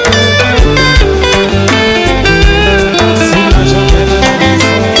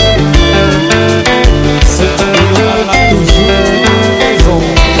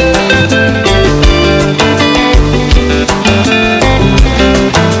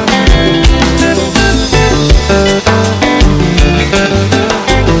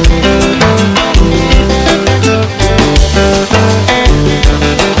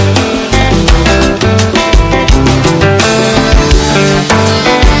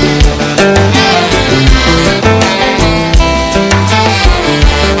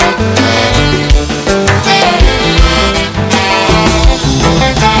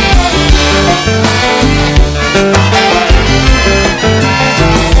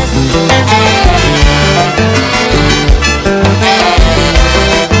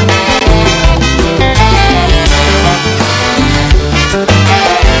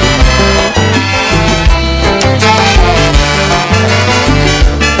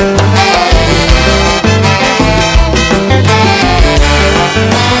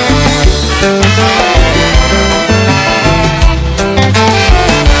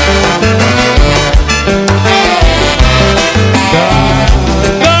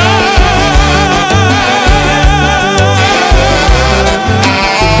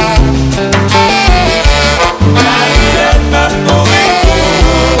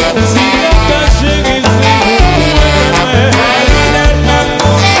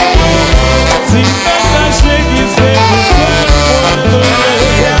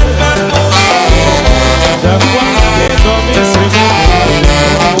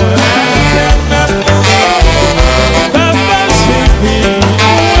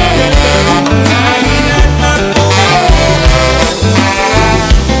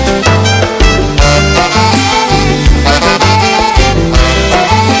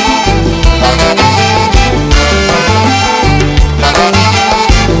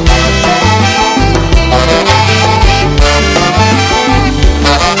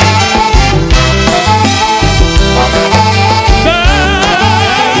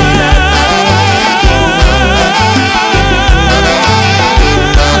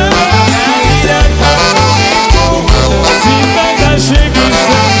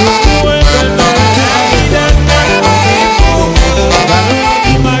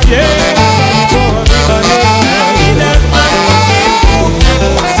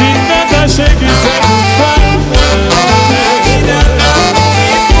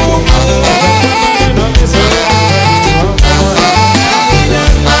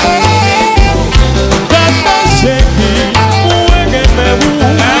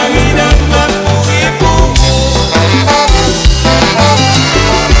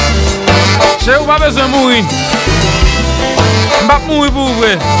 mourir pour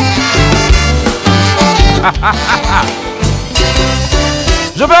vrai.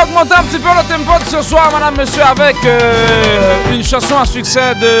 Je vais augmenter un petit peu le tempo de ce soir, madame, monsieur, avec une chanson à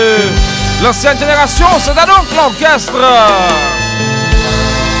succès de l'ancienne génération. C'est donc l'orchestre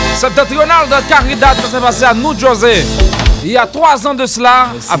septentrional de Caridad. Ça s'est passé à New Jersey il y a 3 ans de cela,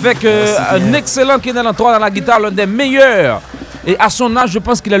 avec un excellent qui est dans la guitare, l'un des meilleurs. Et à son âge, je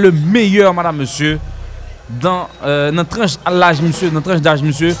pense qu'il est le meilleur, madame, monsieur, dans notre tranche d'âge,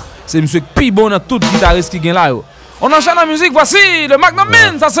 monsieur. C'est monsieur plus bon dans tout guitariste qui vient là. On enchaîne la musique, voici le Magnum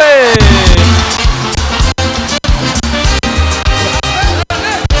Min, ça c'est...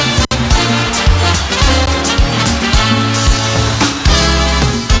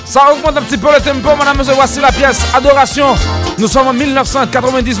 Ça augmente un petit peu le tempo, madame, monsieur, voici la pièce Adoration. Nous sommes en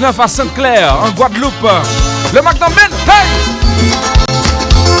 1999 à Sainte-Claire, en Guadeloupe. Le Magnum Min, hey!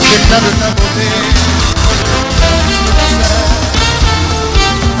 L'éclat de ta beauté.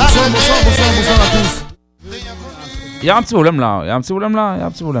 Bonsoir à tous. Il y a un petit problème là,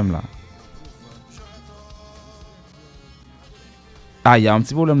 Ah, il y a un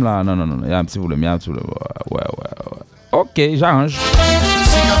petit problème là. Non, il y a un petit problème. Ouais. Ok, j'arrange. Si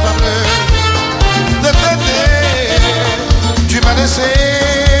capable de t'aider, tu m'as laissé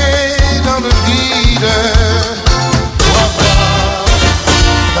dans le vide pour avoir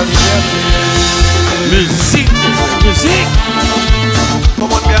ta liberté. Musique.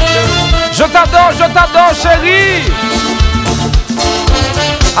 Je t'adore, chérie.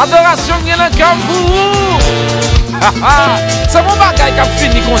 Adoration, il y a un camp pour vous. C'est mon bagage qui a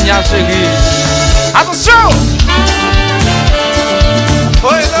fini qu'on y a, chérie. Attention.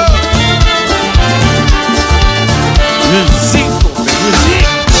 Musique.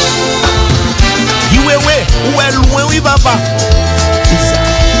 Wewe, où est loin, oui, papa.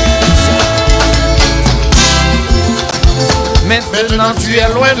 Maintenant tu es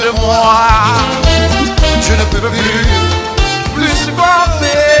loin de moi. Je ne peux plus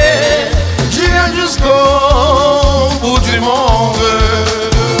supporter. J'irai jusqu'au bout du monde.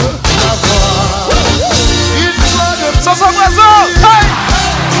 Ça s'en oiseau. Hey!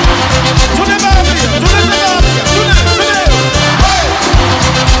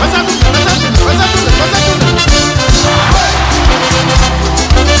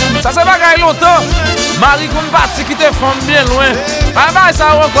 Ça c'est pas gagné longtemps. Marie comme parti qui te font bien loin. Bye ça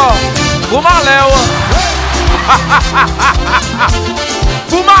encore. Pour malheur.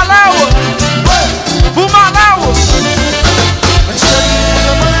 Pour malheur.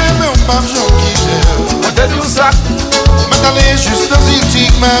 Tout ça, m'attendais juste dans une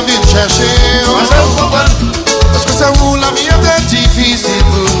tique, ma vie de chercher. Parce que ça roule la vie est difficile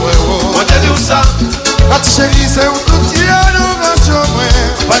pour moi. La chérie, c'est un tout petit adoration.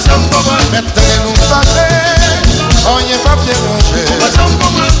 Maintenant, nous fâcher, on n'y est pas bien rangé.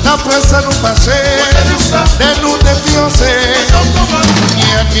 Après ça, nous passer, et nous défiancer. Il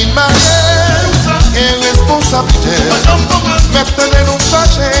y a une mariée et responsabilité. Maintenant, nous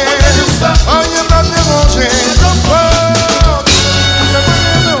fâcher, on n'y est pas bien rangé.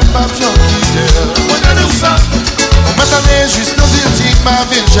 On m'attendait juste dans une tique, ma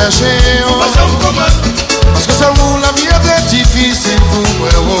vie de chercher. Parce que ça roule la vie est difficile pour moi.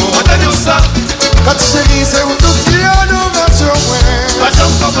 Quand tu chéris, c'est un tout petit adoration.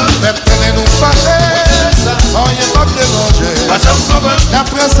 Maintenant nous fâcher, on n'y est pas dérangé.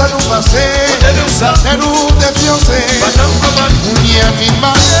 Après ça nous passer, et nous défiancer. On y a mis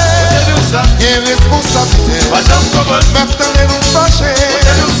marié, et responsabilité. Maintenant nous fâcher,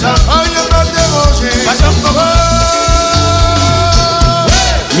 on n'y est pas dérangé.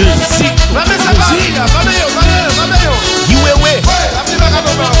 Musique.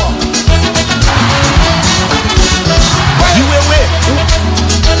 Wewe, où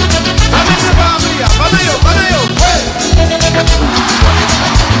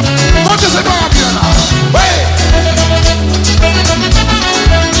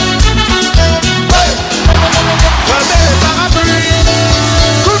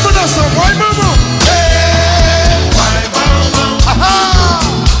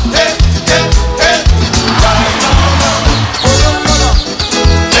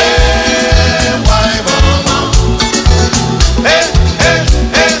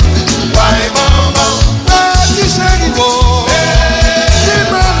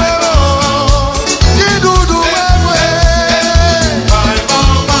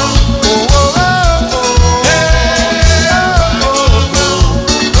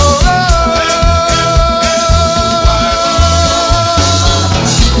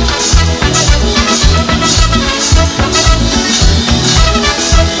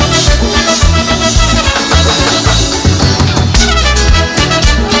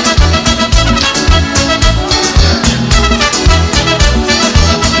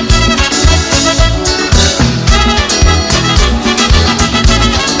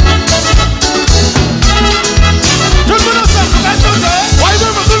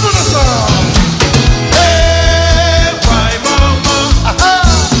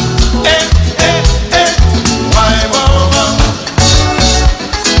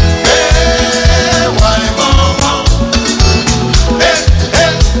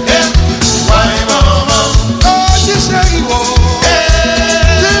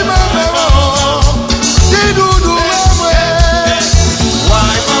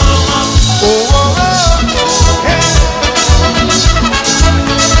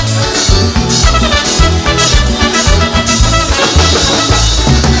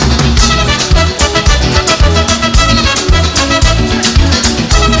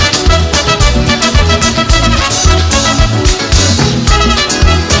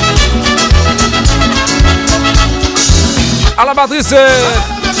batterie,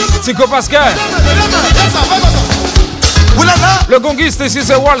 c'est Tico Pascal. Le gongiste ici,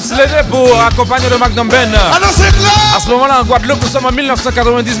 c'est Waltz Léné pour accompagner le Magnum Ben. À ce moment-là, en Guadeloupe, nous sommes en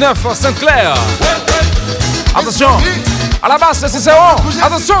 1999, Sainte-Claire. Attention, à la basse, c'est Cicéron.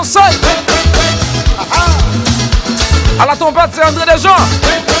 Attention, c'est. À la trompette, c'est André Desjans.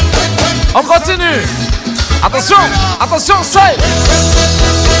 On continue. Attention, attention, c'est.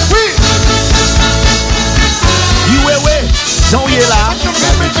 Oui. Wewe, Jean y est là.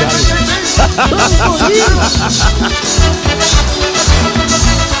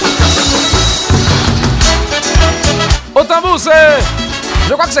 Au tambour, c'est.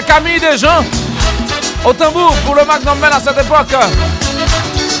 Je crois que c'est Camille Desjans. Au tambour pour le Magnum Ben à cette époque.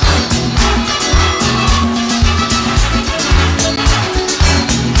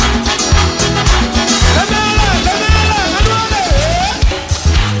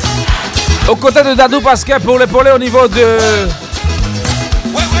 Aux côtés de Dadou Pascal pour l'épauler au niveau du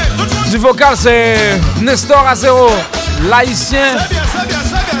vocal, c'est Nestor Azero, l'haïtien,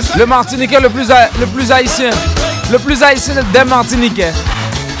 le martiniquais le plus haïtien, le plus haïtien des martiniquais.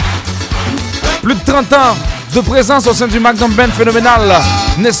 Plus de 30 ans de présence au sein du Magnum Ben phénoménal,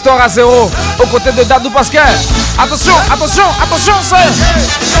 Nestor Azero, aux côtés de Dadou Pascal. Attention, attention, attention, c'est.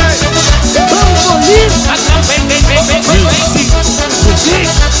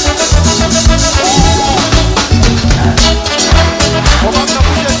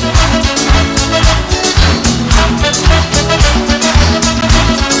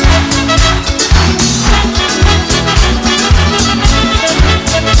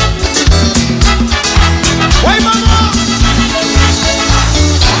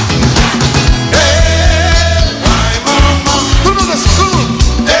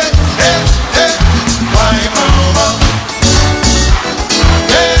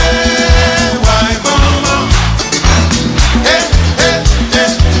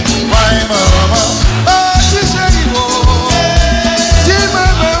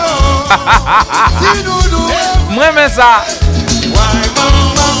 Moi mais ça.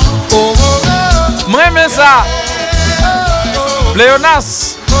 Moi mais ça.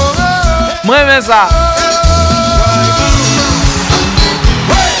 Léonas. Moi mais ça.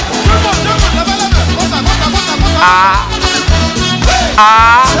 Ah.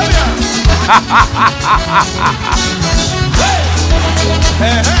 Ah.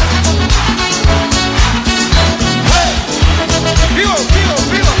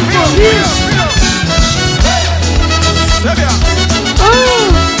 C'est bien.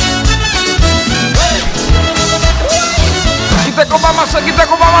 Quitte qu'on va marcher, quitte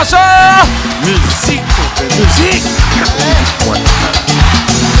qu'on va marcher. Musique, musique.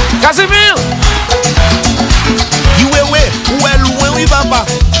 Casimir. Wewe, où est loin, oui papa.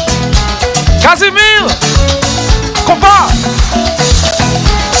 Casimir. Combat.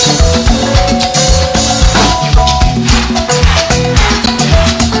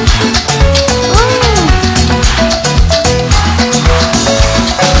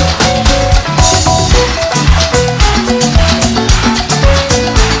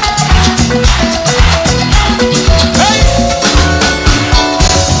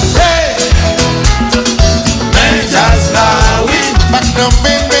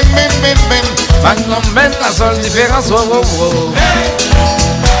 Magnum Ben, la seule différence, wow, wow, wow.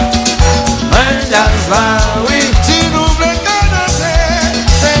 Un jazz là, oui. Si nous voulons danser,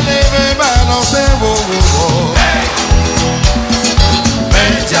 c'est lever, balancer, wow, wow, wow.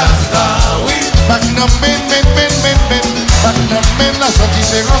 Un jazz là, oui. Magnum Ben, Magnum Ben, la seule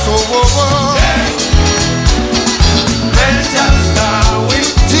différence, wow, wow, wow. Un jazz là, oui.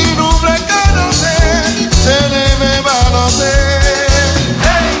 Si nous voulons danser, c'est lever, balancer.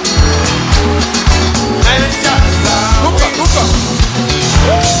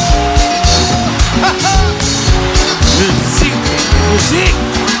 Musique, musique.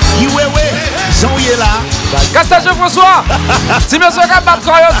 Wewe, Jean y est là. Castage François. Si monsieur a battu,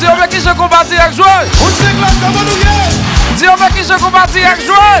 dis on veut qui je combattre avec joueur. Dis on veut qui je combattre avec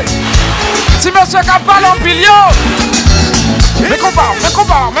joueur. Si monsieur a pas l'empilio. Mais combat, mais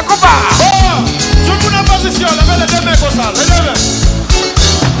combat, mais combat. Tout le monde en position, levez les deux mains comme ça, les deux mains.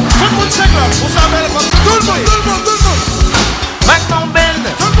 Tout le monde sait là, vous savez, tout le monde. Magnum Ben.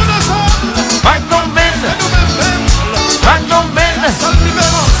 Tout le monde ensemble. Magnum Ben. Magnum Ben.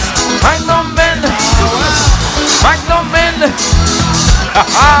 Magnum Ben. Magnum Ben.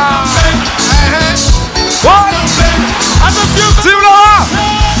 Attention, Tim Laurent.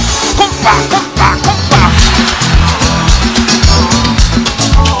 Combat.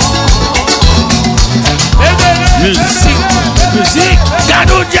 Musique.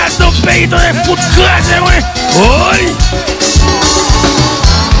 Cadeau de jazz dans le pays, dans les fous de crase, ouais. Oui.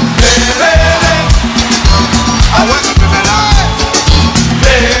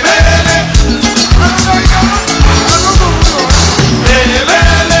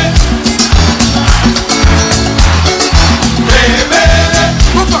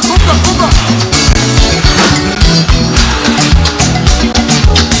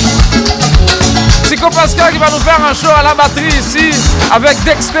 va nous faire un show à la batterie ici. Avec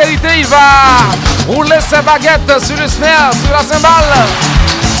dextérité, il va rouler ses baguettes sur le snare, sur la cymbale.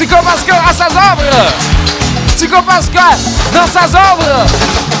 Tico Pascal à sa œuvre. Tico Pascal dans sa œuvre.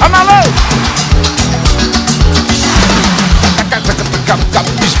 En allez.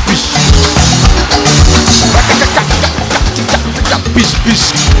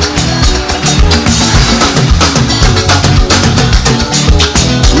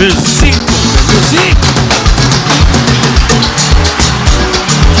 Musique, musique.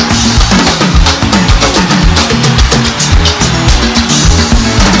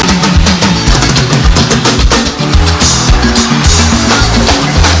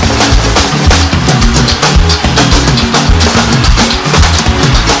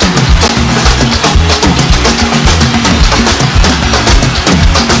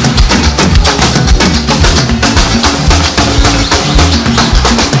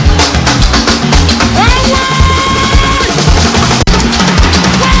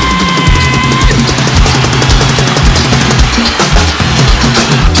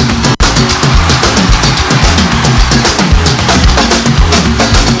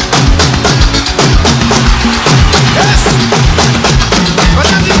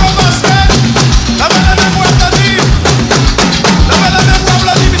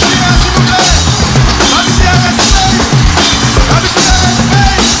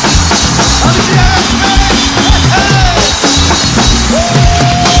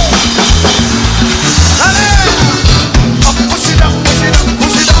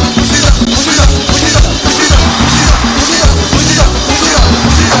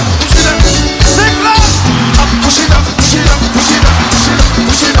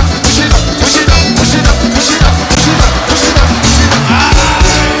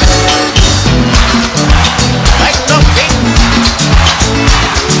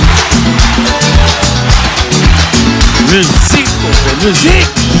 Musique, on fait musique.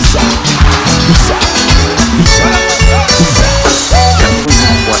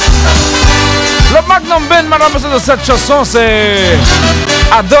 Le Magnum Ben, madame, de cette chanson, c'est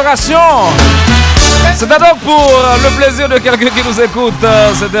Adoration. C'était donc pour le plaisir de quelqu'un qui nous écoute.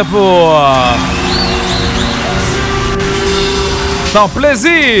 C'était pour ton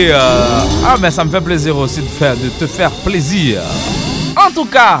plaisir. Ah, mais ça me fait plaisir aussi de te faire plaisir. En tout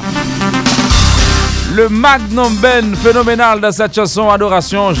cas, le Magnum Ben phénoménal de cette chanson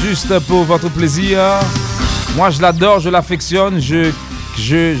Adoration, juste pour votre plaisir. Moi, je l'adore, je l'affectionne, je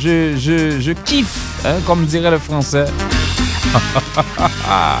kiffe, hein, comme dirait le français.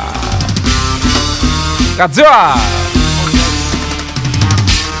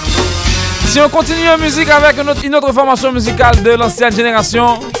 Si on continue en musique avec une autre formation musicale de l'ancienne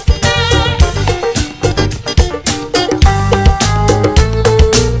génération.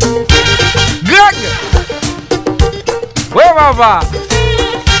 Greg! Ouais, va.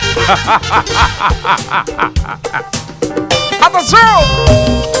 Attention!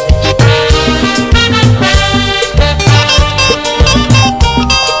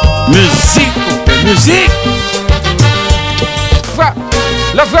 Musique, musique.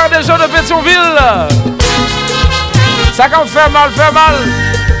 Le frère des gens de Pétionville. Ça quand fait mal, fait mal.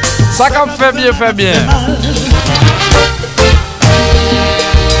 Ça quand fait bien.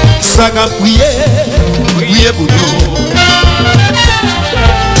 Ça quand prier pour nous.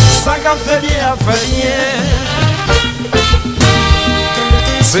 Ça quand fait bien.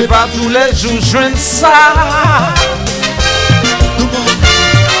 C'est pas tous les jours je joins ça.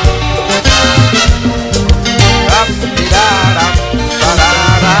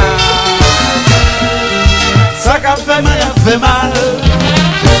 Ça qu'a fait mal.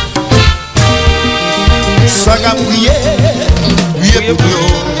 Ça qu'a prié pour nous.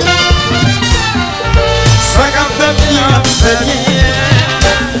 Ça qu'a fait bien.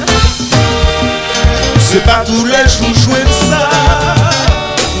 C'est pas tous les jours jouer ça.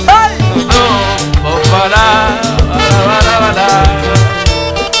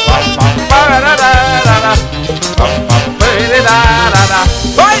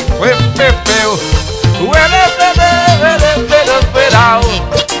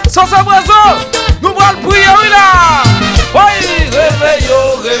 Sans abrazo, nous allons prier, oui là. Oui,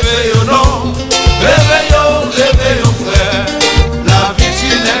 Réveillons, non. Réveillons, frère. La vie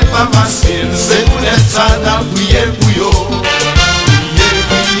n'est pas facile, c'est pour les ça d'à prier pour yo.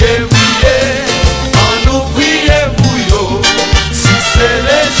 Prier, on nous prie pour yo. Si c'est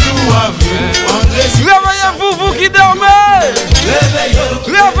les jours à venir, réveillez-vous, vous qui dormez.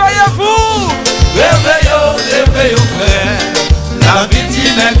 Réveillez-vous. Réveillons, frère. La vie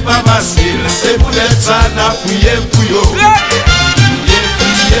n'est pas facile, c'est pour les ça d'à prier pour yo. Prier,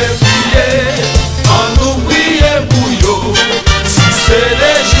 on nous prie.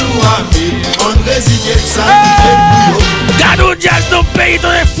 pays, ton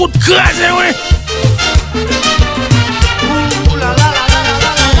foot crasé, ouais.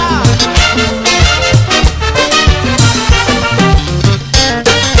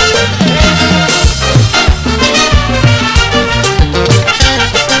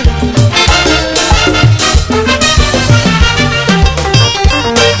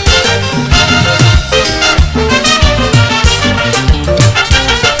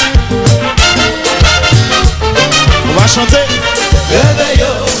 On va chanter.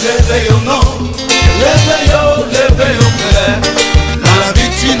 Réveillons, non. Réveillons, frère. La vie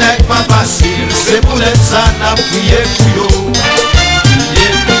qui n'est pas facile, c'est pour être ça, n'a prié pour yo.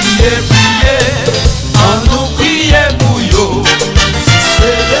 Priez, on nous prie pour yo.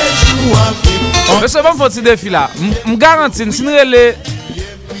 C'est des jours à vivre. Mais c'est bon, faut défi là. Je garantis, si nous avons les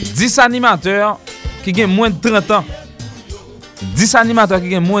 10 animateurs qui ont moins de 30 ans, 10 animateurs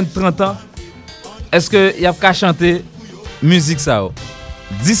qui ont moins de 30 ans, est-ce qu'il y a qu'à chanter musique ça?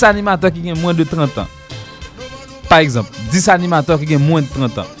 10 animateurs qui ont moins de 30 ans. Par exemple, 10 animateurs qui ont moins de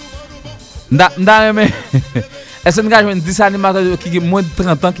 30 ans. Est-ce que nous avons 10 animateurs qui ont moins de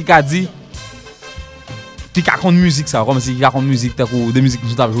 30 ans qui a dit qui a contre musique ça, comme si qui a contre musique de musique que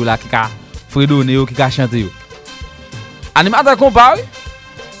nous avons joué là, qui a fredonné ou qui a chanté. Animateur compare,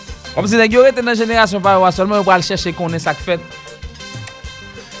 comme si nous avons dans la génération par seulement pour aller chercher qu'on est ça qui fait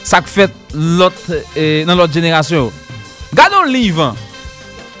l'autre dans l'autre génération. Regardons le livre.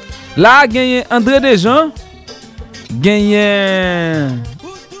 Là, il y a André Desjans, il y a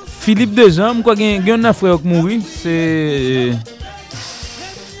Philippe Desjans, il y a un frère qui mourit. C'est.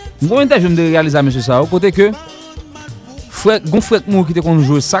 Moi, je me réaliser à monsieur ça. Côté que, frère qui mourit qui était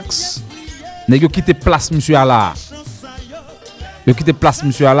jouer sax, il a quitté place monsieur à là. Il a quitté place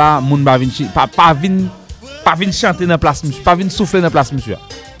monsieur à là, moun pas vinn chanter dans place monsieur, pas vinn souffler dans place monsieur.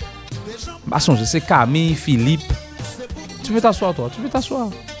 Bah songe, c'est Camille, Philippe. Tu veux t'asseoir toi, tu veux t'asseoir.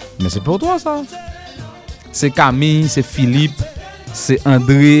 Mais c'est pour toi ça. C'est Camille, c'est Philippe, c'est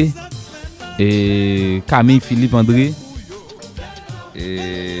André. Et Camille, Philippe, André.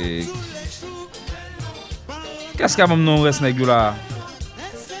 Et qu'est-ce qu'il y a même non reste là?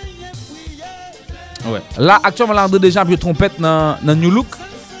 Ouais. Là actuellement là André déjà puis trompette dans New Look.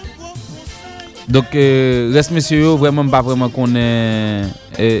 Donc reste monsieur vraiment pas vraiment connaît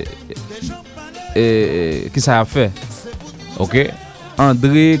qui ça a fait. OK?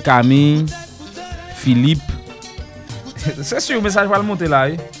 André, Camille, Philippe. C'est sûr le message va le monter là.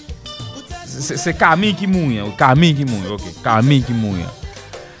 C'est Camille qui mourit. Camille qui mourit. OK. Camille qui mourit.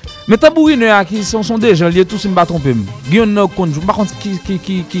 Mais tambourineur qui sont des gens liés tous me pas tromper. Guillaume conjoint par contre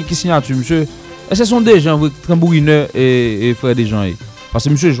qui signature monsieur. Ce sont des gens tambourineur et frère des gens. Parce que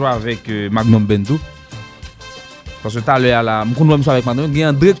monsieur joue avec Magnum Bento. Parce que tout à l'heure là, je connais avec Magnum, il y a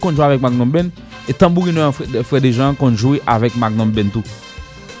André qui joue avec Magnum Ben et tambourineur frère des gens qui joue avec Magnum Bento.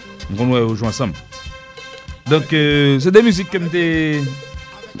 On joue ensemble. Donc c'est des musiques que m'était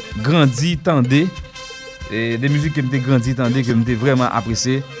grandi tendé et des musiques que m'était grandi tendé que m'était vraiment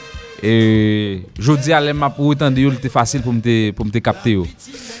apprécié et jodi à m'a pour tendre yo c'était facile pour me capter yo.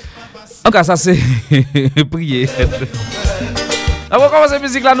 En cas ça c'est prier. Avant de commencer la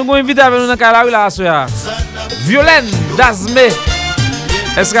musique là, nous avons invité avec nous dans la rue là soir. Violaine Dazmé.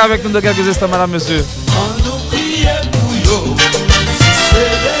 Est-ce qu'avec nous dans quelques instants madame monsieur? On nous prie pour yo.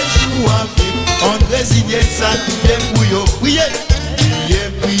 C'est des jours à vivre. On résigne ça qui vient pour yo. Priez.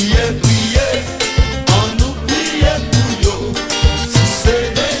 On nous prie pour yo.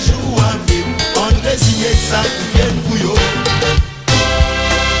 C'est des jours à vivre. On résigne ça qui vient pour yo.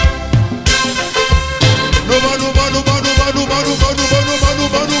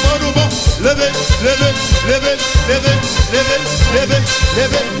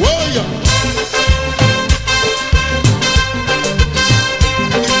 Levez, woya.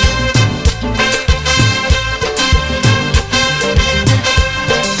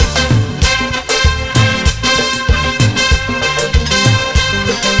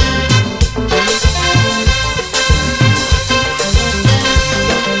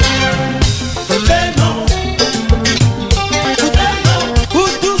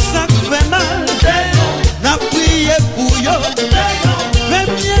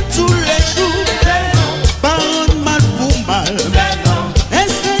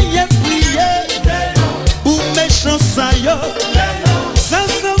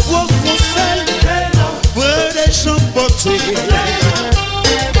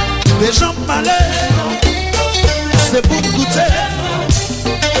 Les gens parlaient, c'est pour goûter.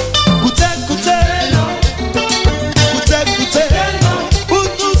 Goûter. Pour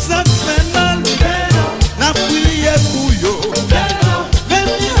tout ça fait mal. La prière pour yo.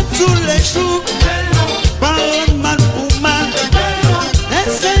 Venir tous les jours. Parole mal pour mal.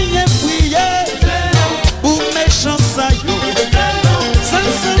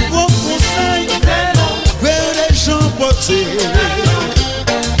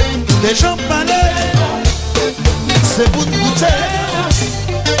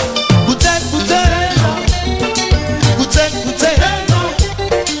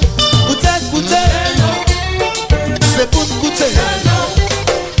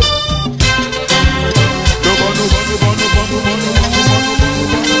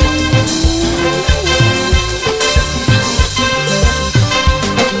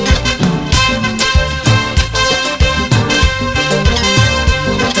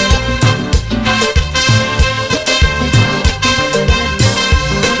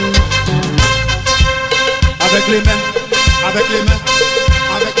 avec les mains,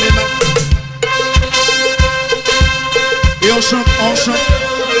 avec les mains. Et on chante, on chante.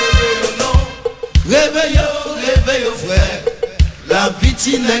 Réveillons, réveillons frère. La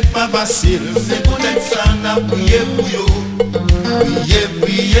vie n'est pas facile. C'est pour être ça, n'a prié pour yo. Priez,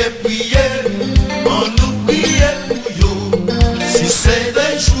 priez, priez. On nous prie pour yo. Si c'est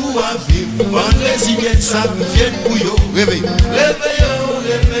des jours à vivre, on résigne ça vient pour yo. Réveille. Réveillons,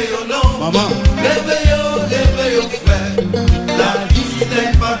 réveillons non. Maman. Réveillons, réveillons frère. La vie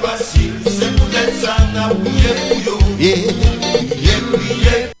n'est pas facile. C'est pour être ça, n'a prié pour yo. Yeah. Priez,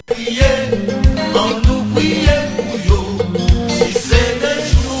 priez, priez. On nous prie pour yo. Si c'est des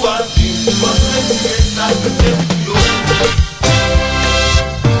jours à vivre, on résigne ça vient pour yo.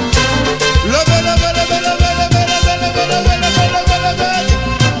 Levez, levez, levez, levez, levez, levez, levez, levez, levez, levez, levez.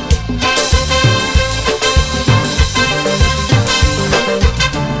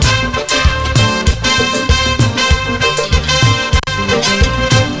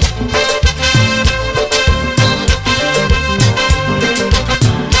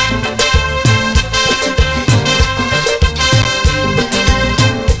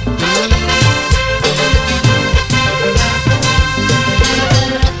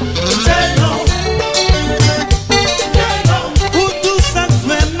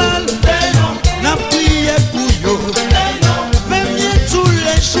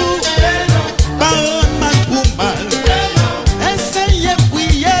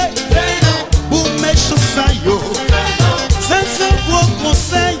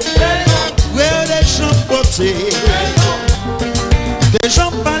 Des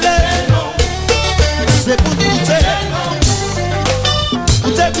gens parlaient, c'est pour goûter.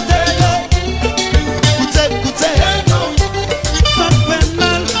 Goûter, goûter, goûter, goûter. Ça fait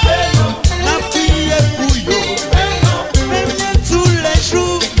mal, la fille est bouillon. Mais bien tous les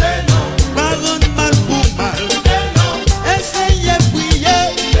jours, parole mal pour mal. Essayez de prier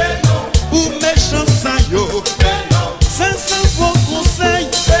pour méchants saillots. C'est ça vos conseils,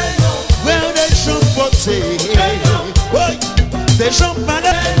 ouais, des gens potés. Des gens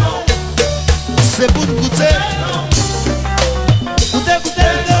malades, c'est pour goûter. Goûter,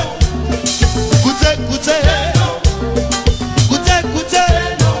 goûter, goûter, goûter. Goûter, goûter,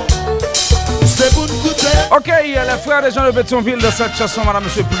 c'est pour goûter. Ok, les frères des gens de Pétionville de cette chanson, madame,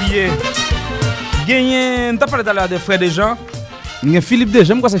 monsieur Plié. Gagné, t'as parlé tout à l'heure des frères des gens. Il y a Philippe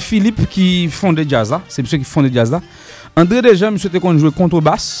Desjans, moi c'est Philippe qui font des jazz là. C'est monsieur qui font des jazz là. André Desjans, monsieur était qu'on jouait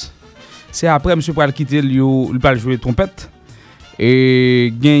contrebasse. C'est après monsieur pour quitter lui pour jouer trompette.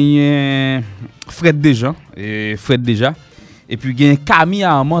 Et gagné Fred Desjans et puis gagné Camille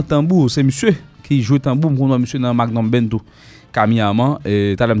Armand tambour, c'est monsieur qui joue tambour pour monsieur dans Magnum Bento. Camille Armand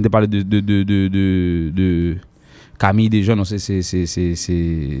et t'as l'air de parler de Camille Desjans, non c'est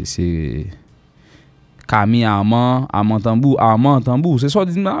Camille Armand tambour, c'est ça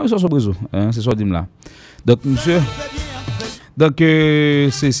dit là, c'est ça brezo, hein, c'est ça dit là. Donc monsieur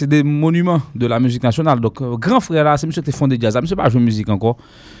c'est des monuments de la musique nationale. Donc grand frère là, c'est monsieur qui font des jazz. Monsieur pas jouer musique encore.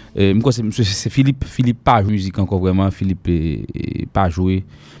 Moi c'est Philippe pas jouer musique encore vraiment. Philippe est pas joué.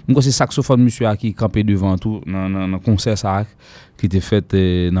 Moi c'est saxophone monsieur qui campé devant tout dans concert ça qui était fait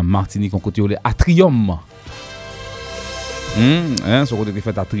dans Martinique côté au Atrium. Ce côté était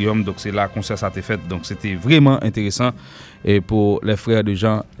fait à Atrium, donc c'est là concert ça était fait. Donc c'était vraiment intéressant et pour les frères de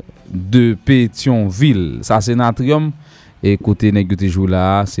gens de Pétionville. Ça c'est Atrium. Et côté nèg te jou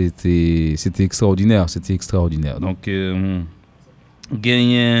là, c'était extraordinaire. Donc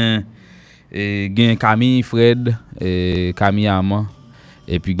gagne Camille, Fred, Camille Armand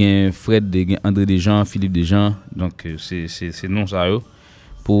et puis gagne Fred, André Desjans, Philippe Desjans. Donc c'est non ça yo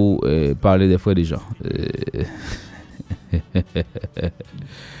pour parler des frères Desjans.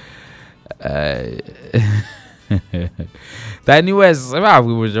 Tiny West, c'est pas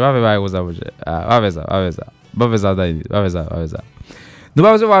vrai, je vais faire ça. Va faire ça. Nous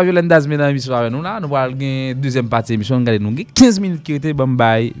allons voir Violent Dasme dans l'émission avec nous là. Nous allons avoir deuxième partie de l'émission. Nous allons 15 minutes qui étaient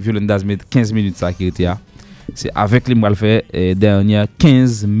Bambay, Violent Dasme 15 minutes ça qui était. C'est avec les moi faire dernière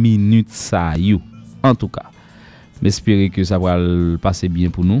 15 minutes ça you. En tout cas, j'espère que ça va passer bien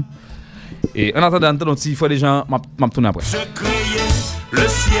pour nous. Et en attendant, il faut des gens m'a tourner après. Je créais le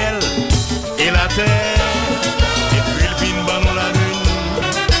ciel et la terre et puis le vin ban la lune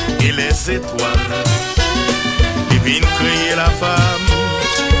et les étoiles. Vine créer la femme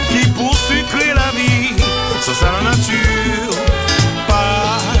qui poursuit créer la vie. C'est ça la nature,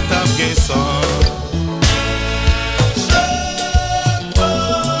 pas ta guessant.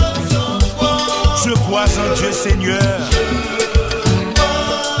 Je crois en Dieu Seigneur.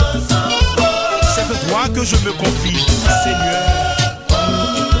 C'est de toi que je me confie, Seigneur.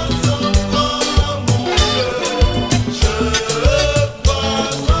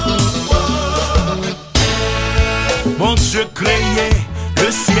 Dieu créait le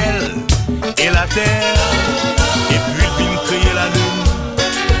ciel et la terre, et puis il vient créer la lune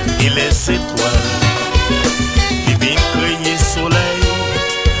et les étoiles. Il vient créer le soleil,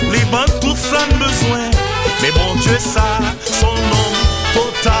 les bandes tout ça de besoin, mais bon Dieu ça, son nom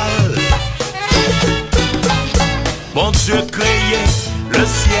total. Bon Dieu créait le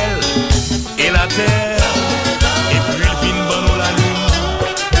ciel et la terre, et puis il vient banner la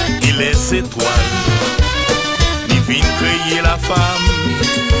lune et les étoiles. Il vient créer la femme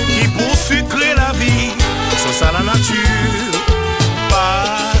qui pour sucrer la vie, sans ça la nature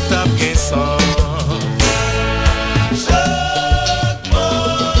pas taper sans.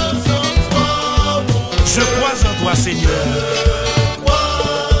 Je crois en toi, Seigneur.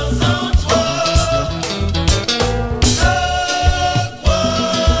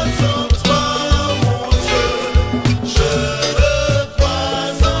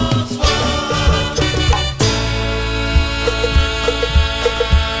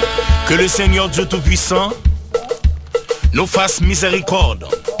 Que le Seigneur Dieu Tout-Puissant nous fasse miséricorde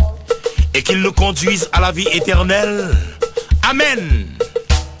et qu'il nous conduise à la vie éternelle. Amen.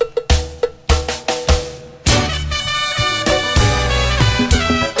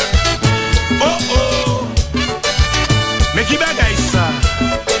 Oh oh, mais qui bagaille ça?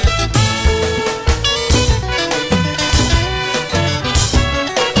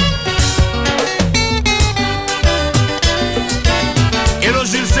 Hello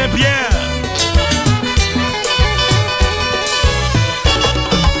Jules Saint-Pierre.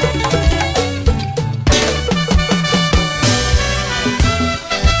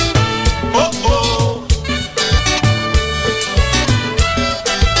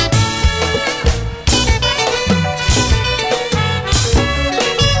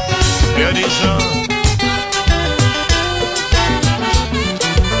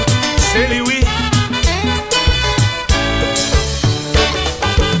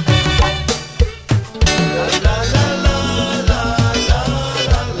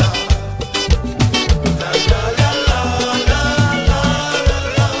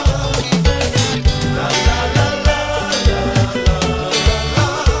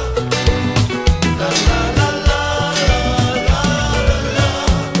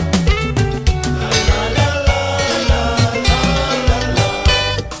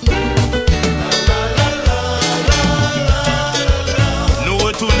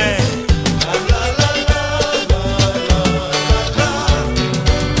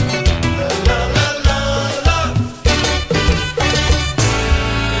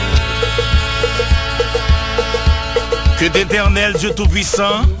 Que d'Éternel Dieu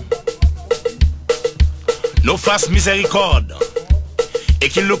Tout-Puissant nous fasse miséricorde et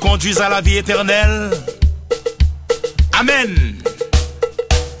qu'il nous conduise à la vie éternelle. Amen.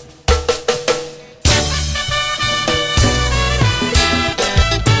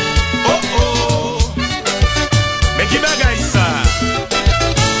 Oh oh, mais qui bagaille ça?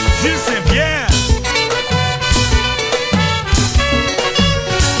 Jules Saint-Pierre.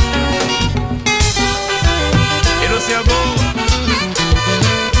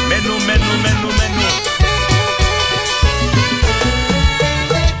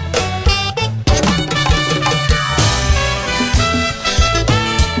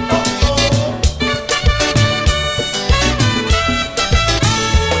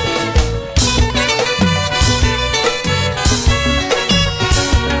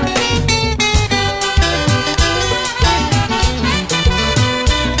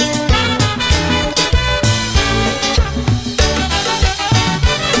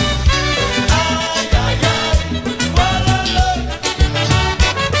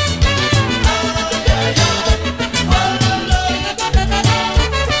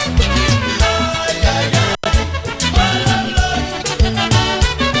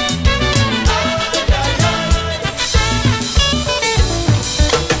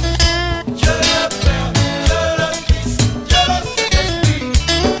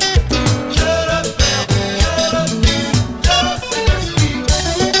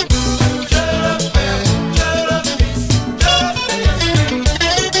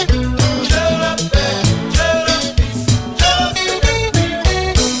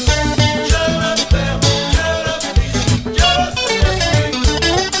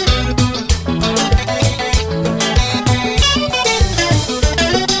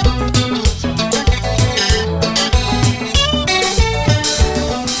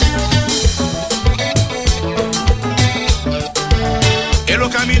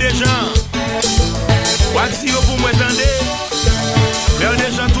 Camille des gens, voici pour moi attendez, faire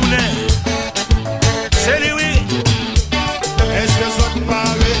des gens tourner. C'est lui, oui. Est-ce que soit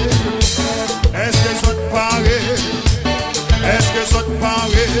paré? Est-ce que soit paré?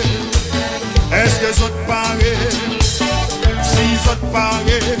 que autres paré? Si autres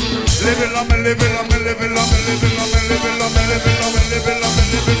paré, levez la main, levez la main, levez la main, levez la main, levez la main, levez la main, levez la main,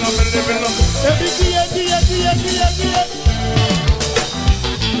 levez la main, levez la main. Et puis qui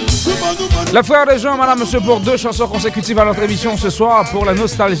Les frères des gens, madame, monsieur, pour 2 chansons consécutives à notre émission ce soir, pour la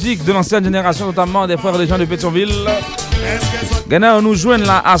nostalgique de l'ancienne génération, notamment des frères des gens de Pétionville. Gana, nous jouons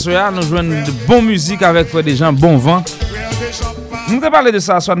là à Soya, nous jouons de bonne musique avec frères des gens, bon vent. Nous avons parlé de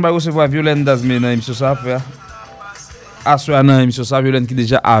ça, soit nous recevoir Violaine Dasmé dans l'émission ça, frère. À Soya dans l'émission ça, Violaine qui est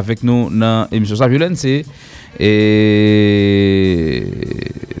déjà avec nous dans l'émission ça. Violaine, c'est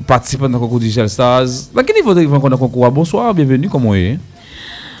participant dans le concours Digital Stars. Dans quel niveau de concours? Bonsoir, bienvenue, comment est-ce?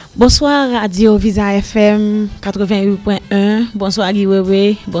 Bonsoir Radio Visa FM 88.1. Bonsoir Guy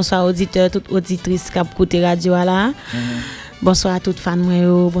Wewe. Bonsoir auditeurs, toutes auditrices qui écoutent radio là. Bonsoir à toutes fans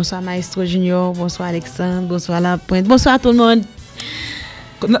moi. Bonsoir Maestro Junior. Bonsoir Alexandre. Bonsoir La Pointe. Bonsoir à tout le monde.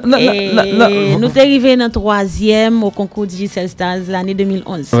 Nous sommes arrivés dans le 3e au concours Digital Stars l'année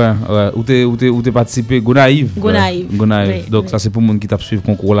 2011. Ouais. Où t'es participé Gonaïve. Oui, donc ça c'est pour le monde qui t'a suivi le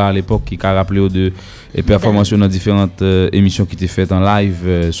concours là à l'époque, qui a rappelé de performances dans différentes émissions qui étaient faites en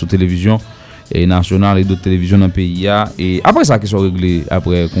live sur télévision et nationale et d'autres télévisions dans le pays. Et après ça, qu'est-ce qu'on réglé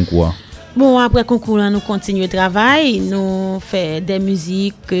après le concours? Bon, après le concours, nous continuons le travail. Nous faisons des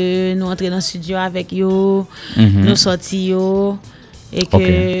musiques, nous entrons dans le studio avec eux, nous sortions. Et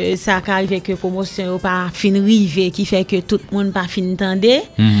que ça arrive que promotion pas fin rive qui fait que tout le monde pas fin entendre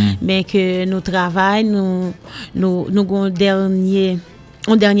mais que nous travaillons nous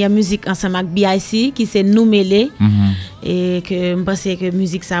dernière musique ensemble avec BIC qui c'est nous mêler et que je pense que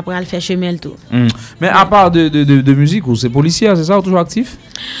musique ça pourra le faire chemin le tout. Mais à part de musique ou c'est policier, c'est ça ou toujours actif?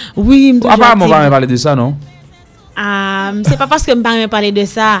 Oui, toujours actif. On va parler de ça, non? C'est pas parce que me pas parler de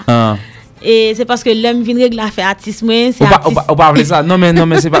ça. Et c'est parce que l'homme vient régler faire artiste moi c'est artiste. On parler ça. Non mais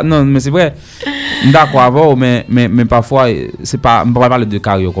c'est pas non mais c'est vrai. D'accord avant mais parfois c'est pas on pas parler de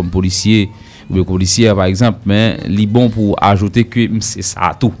carrière comme policier ou policière par exemple mais li bon pour ajouter que c'est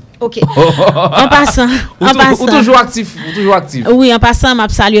ça tout. OK. En passant. Ou toujours actif. Oui, en passant, m'a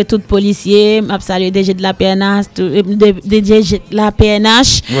salué tout policier, m'a salué DG de la PNH, DG de la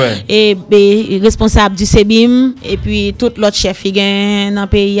PNH et responsable du CEBIM et puis tout l'autre chef qui gagne dans le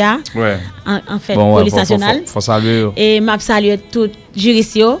pays. Ouais. En fait, police nationale. Faut saluer. Et m'a salué tout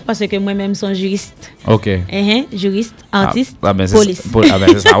juriste parce que moi-même suis juriste. OK. Juriste, artiste, police.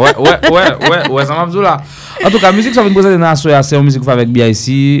 C'est ça. Ouais, ça m'a dit là. En tout cas, musique ça va nous poser dans c'est une musique avec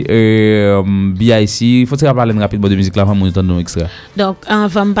BIC. BIC, faut te parler rapidement de musique là avant nous entendre un extrait. Donc, on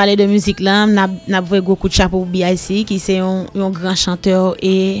va me parler de musique là, n'a vu beaucoup de chapeau pour BIC qui c'est un grand chanteur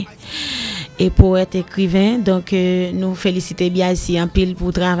et poète écrivain. Donc nous féliciter BIC en pile pour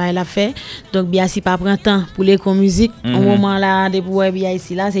le travail la fait. Donc BIC pas prend temps pour l'école musique. Au moment là de pour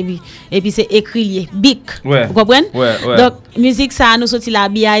BIC là c'est et puis c'est écrit big. Vous comprenez? Donc musique ça nous sorti la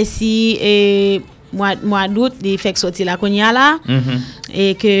BIC et mois d'août il fait sortir la konya là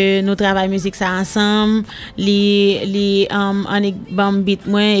et que nous travaillons musique ça ensemble li en bam beat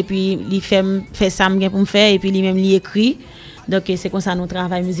moi et puis il fait ça pour me faire et puis lui même il écrit. Donc c'est comme ça nous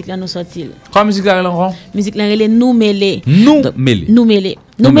travaillons musique là nous sortir. Quoi musique là encore? Musique là elle nous mêler. Nous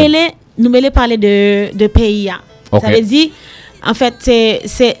mêler parler de pays. Ça veut dire en fait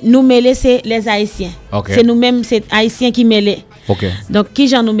c'est nous mêler c'est les haïtiens. C'est nous-mêmes c'est haïtiens qui mêler. Donc qui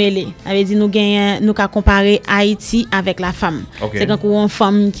j'en nous mêler? Ça veut dire nous qu'a comparer Haïti avec la femme. C'est quand on une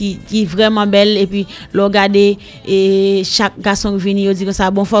femme qui est vraiment belle et puis le regarder et chaque garçon vient il dit que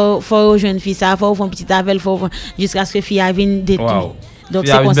ça bon faut jeune fille ça faut une petite avec jusqu'à ce que fille vienne détruire. Donc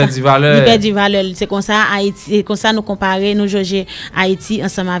c'est comme ça. Il perd du valeur. C'est comme ça Haïti, c'est comme ça nous comparer nous juger Haïti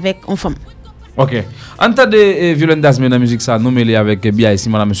ensemble avec une femme. OK. En tas de Violaine Dasmé dans la musique ça nous mêler avec BIC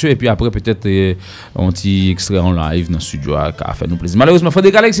madame monsieur et puis après peut-être un petit extrait en live dans le studio qui fait nous plaisir. Malheureusement faut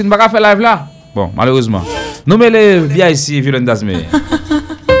décaler si nous pas faire live là. Bon, malheureusement. Nous mêler BIC Violaine Dasmé.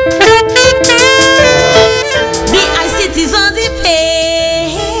 BIC disons du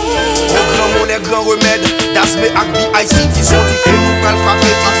paix. Au grand mon grand remède Dasmé ak BIC disons du fait nous pral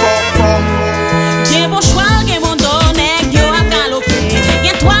frapper plus fort. J'ai bon choix, j'ai bon donner, yo a galopé.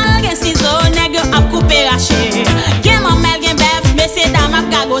 J'ai toile, j'ai ciseaux. Gen mamel gen bef, mais c'est dame ap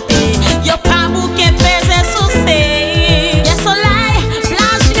gagote. Yo pa bouke pese sou se. Ye soleil,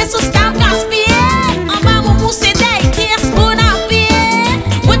 plage re sou skap gaspillé. En bas mou mousse dey, ki espou nan pied.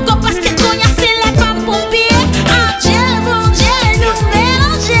 Wet ko paske konya se le pam pompier. Adje, bon Dieu, nous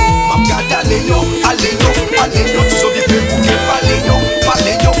mélanger. Map gade ale yo, toujours bien fait bouke pale yo,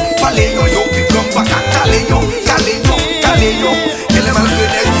 yo pi kom baka kale yo. Kele mal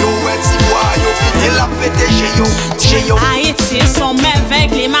gene yo, et si boy yo, pi de la pete che yo. Haïti, son merveille,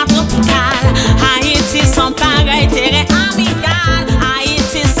 les intérêt amical.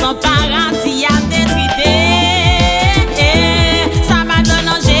 Haïti son paradis à détruité. Ça m'a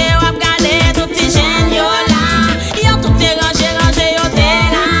donné j'ai regardé tout petit jeunes yo là. Yo tout est rangé yo t'es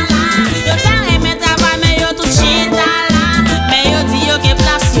là. Yo t'as remis travail mais yo tout chita là. Mais yo dit yo que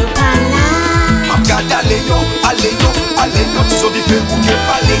place yo pas là. Regarde allez yo, tu ont dit fait bouquet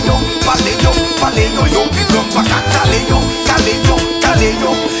parlez yo, yo plus comme pas calé yo.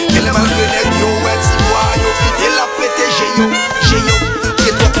 Quel est malgré yo, ouais, si moi yo, et la pété j'ai yo. Qui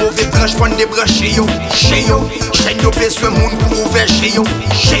trop mauvais branche, prendre des branches yo. Chaîne yo besoin moun pour ouvrir chez yo.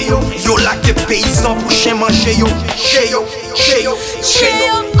 Yo là que paysan pour chien manger yo.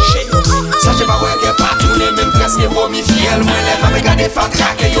 Ça j'ai pas ouais que pas tourner même presque vomi fiel. Moi les pas regarder faire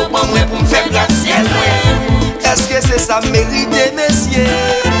craquer yo pas moi pour me faire gratte-ciel. Est-ce que c'est ça mérité messieurs?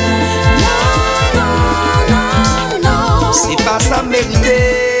 Non. C'est pas ça mérité.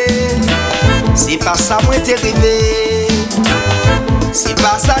 C'est pas ça moi t'es rêvé. C'est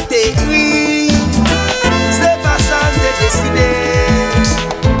pas ça t'es écrit. C'est pas ça t'es décidé.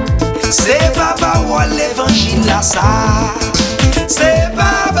 C'est pas parole l'évangile là ça. C'est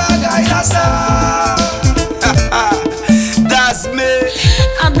pas bagaille là ça. That's me.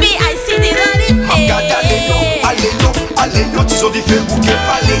 Allez yo, tu ont dit fait bouquet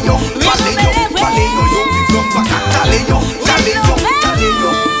parlez yo,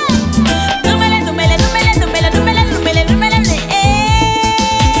 yo plus comme pas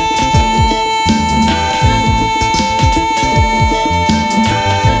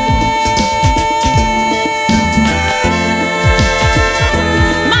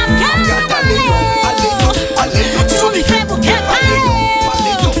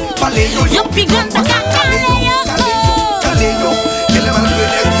yo. Yo plus grand pas calé yo. Quel est malgré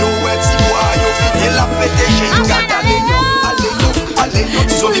yo, ouais, si moi yo, et la pété j'ai yo. Allez yo,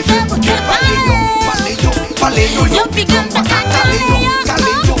 tu ont dit fait bouquet parlez yo, yo plus grand pas calé yo.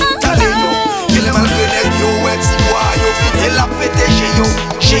 Quel est malgré yo, ouais, si moi yo, et la pété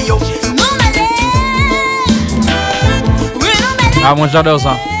j'ai yo. Ah, moi j'adore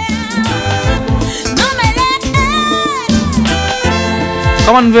ça.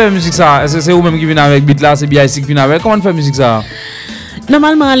 Comment on fait musique ça? Est-ce que c'est vous-même qui vient avec beat là? C'est BIC qui vient avec? Comment on fait musique ça?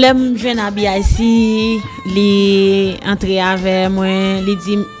 Normalement, l'aime je viens à BIC, les entrer avec moi, les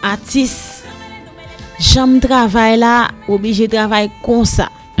dit artiste, j'aime travailler là, obligé de travailler comme ça.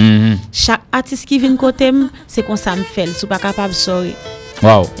 Chaque artiste qui vient côté moi, c'est comme ça me fait, je suis pas capable de sortir.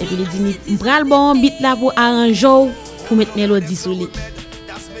 Wow. Et puis il dit me prends le bon beat là pour arranger pour mettre mélodie sur lui.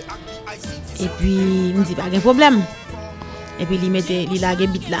 Et puis il me dit pas de problème. Et puis il la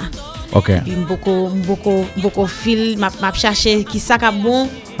beat là. OK. Et puis beaucoup fil m'a chercher qui ça ka bon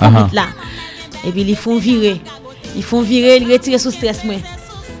beat là. Et puis ils font virer, ils retirer sous stress moi.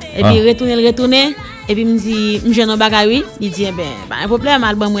 Et puis retourner et puis me dit me jeune bagay il dit ben pas un problème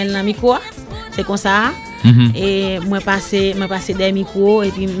album moi dans micro. C'est comme ça. Et moi passer des micros et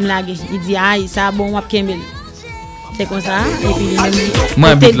puis me laguer. Il dit ah ça bon m'a kembel. C'est comme ça et puis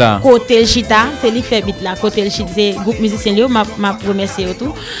moi beat là côté chita c'est lui qui fait beat là côté chita c'est groupe musicien là m'a remercier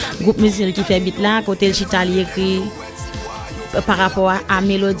tout groupe musicien qui fait beat là côté chita il écrit par rapport à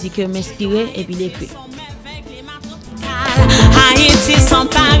mélodie que m'inspiré et puis il écrit Haïti son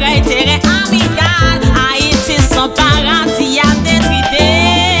pareil terrain amical Haïti son paradis à détruité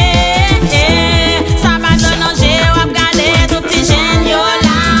ça m'a donné j'ai regardé tout petit jeunes yo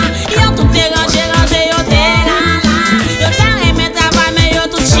là yo tout est rangé yo t'es là yo t'as remis travail mais yo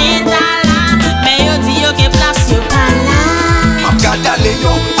tout chita là mais yo dit yo que place yo pas là regarde allez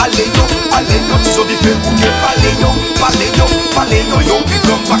yo, tu ont dit fait bouquet parlez yo, yo plus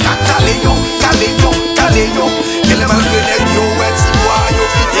comme pas calé yo. Quel est malgré yo, ouais, si moi yo,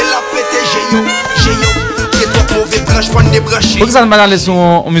 et la pété j'ai yo. Qui trop mauvais branche, prendre des branches. Pourquoi ça ne m'a pas laissé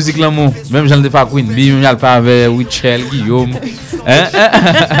en musique l'amour? Même j'en ai pas Queen Bee, j'en ai pas avec Wichel, Guillaume. Pourquoi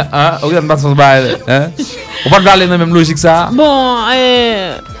ça ne m'a pas laissé on va parler dans la même logique ça? Bon,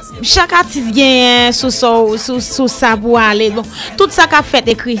 chaque artiste gagne sous ça pour aller. Bon, tout ça qu'a fait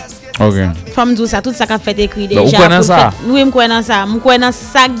écrit. OK. Femme dit ça, tout ça qu'a fait écrit déjà. Vous connaissez ça? Oui, me connais ça. Me connais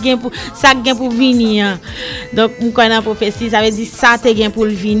ça gain pour venir. Donc me connais prophétie, ça veut dire ça te gain pour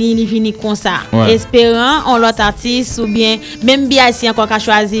venir, il venir comme ça. Ouais. Espérant on l'autre artiste ou bien même bien ici encore qu'a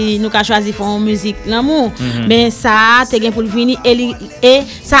choisi, nous qu'a choisi faire musique l'amour. Mais ça te gain pour venir et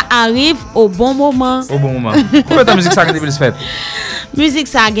ça arrive au bon moment. Au bon moment. Combien de musique ça a depuis le fait? Musique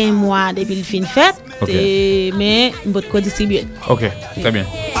ça gagne moi depuis le fin fête. Okay. Mais votre code distribué. OK, très bien.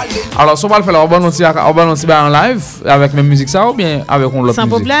 Alors, si on va le faire, on va en live avec même musique ça ou bien avec l'autre musique? Sans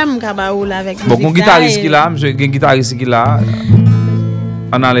problème, Kabaoul avec musique. Bon, un guitariste qui là, monsieur, un guitariste qui là.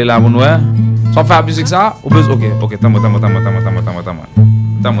 On allait là, vous Sans faire la musique ça, ou besoin. Ok, tamo.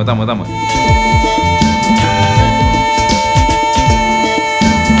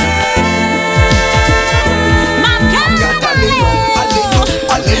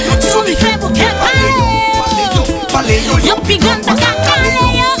 Yo pigan pa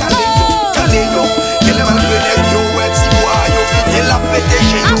kakaleyo Kaleyo Kele man gwenek yo eti boyo Yela pete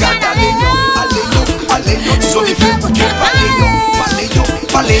jen kakaleyo Aleyo Tiso di fe bouke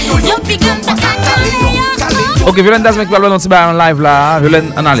Paleyo Yo pigan pa kakaleyo Ok, Violaine Das, mec, qui va dans le en live là.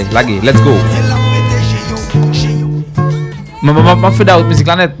 Violaine, en allez, laguez, let's go. Je fais d'autres musique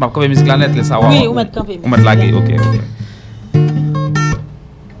la net, je fais musique la net, laisse savoir. Oui, on met campé. On met laguer, ok.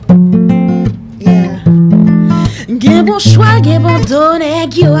 Gen bon choix, gen bon dos,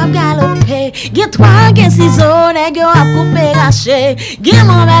 nèg yo ap galope. Gen 3, gen 6 ans, nèg yo ap coupe raché. Gen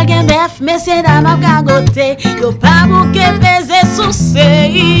mamal, gen bef, messieurs dames ap gagote. Yo pa bouke pese sou se.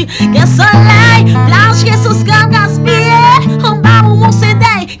 Gen soleil, plage, gen sous gam gaspillé. On ba ou mon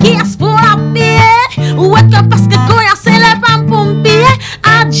sedey, qui est pour la piller. Ou est que parce que koya c'est le pam pour m'piller.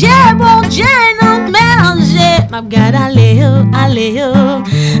 Adieu, bon Dieu, nous mélanger. Map gade ale yo.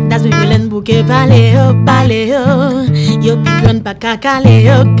 Das me vilen bouke pale yo. Yo pigon pa kakale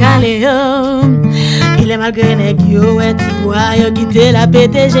yo. Il est malgré nèg yo eti boy yo quitte la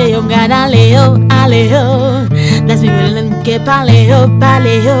PTG yo m'gade ale yo. Das me vilen bouke pale yo.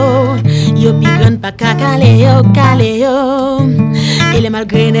 Yo pigon pa kakale yo. Il est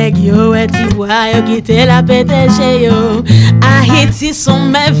malgré nèg yo eti boy yo quitte la PTG yo. Haïti son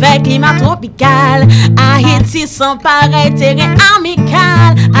merveille climat tropical. Haïti son pareil terrain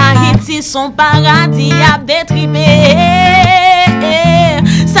amical. Haïti son paradis à détriper.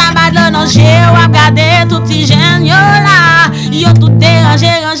 Ça m'a donné un géo à regarder tout petit jeune yo là. Yo tout dérangé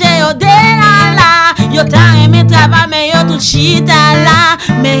yo là. Yo ta aimé travail mais yo tout chita là.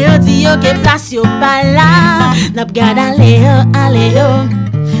 Mais yo dit yo que place yo pas là. N'a pas gade ale yo.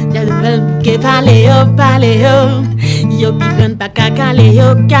 Y'a de belles bouquets pale yo. Yo pigon pa kakale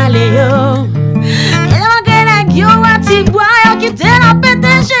yo. Et la grenade yo ati boy yo quitte la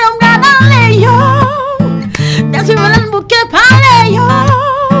PTG yo m'gade ale yo. Das me volen bouquet pale yo.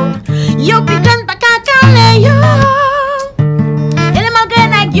 Yo pigon pa kakale yo. Et la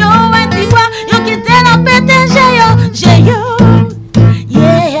grenade yo ati boy yo quitte la PTG yo.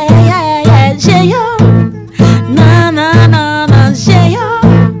 Yeah, j'ai yo. Na, j'ai yo.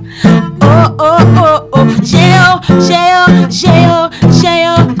 Oh, j'ai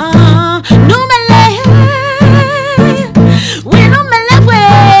yo, nous me lève, oui, nous me lève,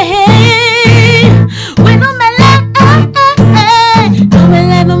 oui, nous me lève, nous me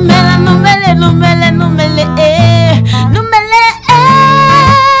lève, nous me lève, nous me lève, nous me lève, nous me lève,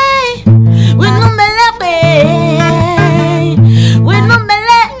 oui, nous me lève, oui, nous me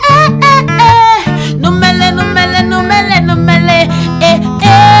lève, nous me lève, nous me lève, nous me lève, nous me lève,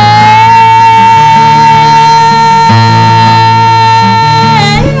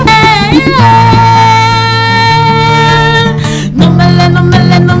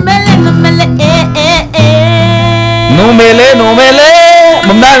 Non mêlé.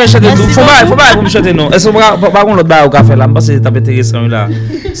 Mon mari me chante tout. Faut pas vous me chanter non. Est-ce que pas qu'on l'autre bail au café là, parce que t'as intéressant là.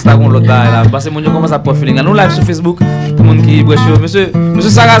 C'est pas qu'on l'autre bail là, parce que mon Dieu commence à pas feeling. Nous live sur Facebook, tout le monde qui brèche monsieur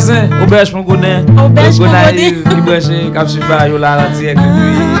Sarrazin, auberge mon connaît. Auberge qui brèche cap super yo là direct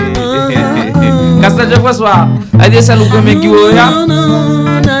puis. Castel de François, allez ça nous premier qui là.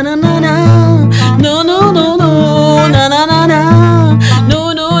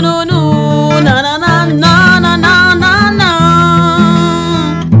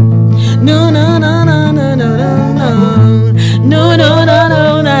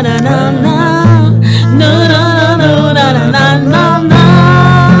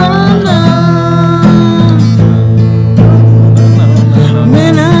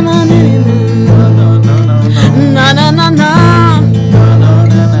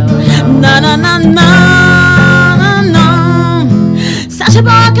 Sache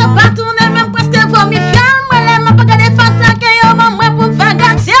pas que pas tourner même presque vomi fiel moi les m'a pas gardé fanta que yo moi pour me faire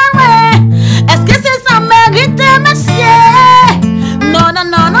gâter ouais. Est-ce que c'est ça mérite monsieur? Non.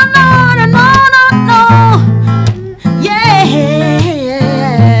 Yeah.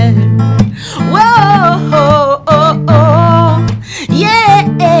 Whoa. Yeah.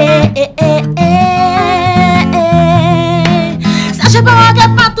 Sache pas que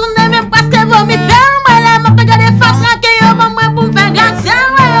pas tourner même presque vomi fiel moi les m'a pas gardé fanta que yo moi pour me faire gâter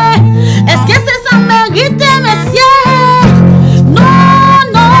ouais. Est-ce que c'est ça mérite monsieur?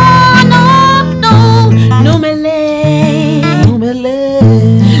 No me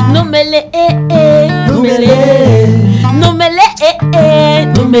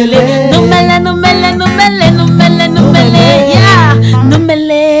le yeah.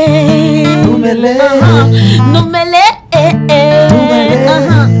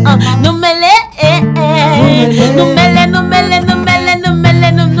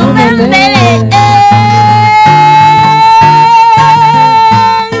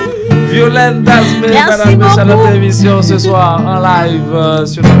 Violaine Dasmé, madame, c'est notre émission ce soir en live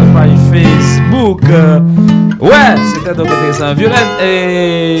sur notre page Facebook. Ouais, c'était donc intéressant. Violaine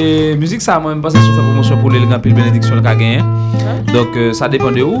et musique, ça, moi, même pas ça, sur faire promotion pour les grands bénédiction le gagné. Donc, ça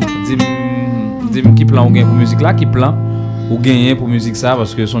dépend de où. Dis-moi qui plan ou gagne pour musique là, qui plan ou gagne pour musique ça,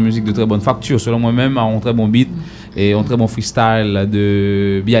 parce que son musique de très bonne facture, selon moi-même, a un très bon beat et un très bon freestyle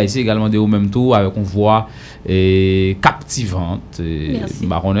de BIC également de au même tour avec une voix captivante et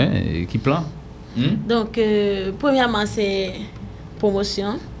marronnet qui plan. Donc premièrement c'est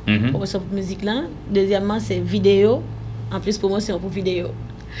promotion promotion pour musique là, deuxièmement c'est vidéo, en plus promotion pour vidéo.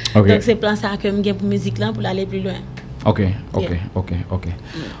 Donc c'est plan ça que me gain pour musique là pour aller plus loin. OK,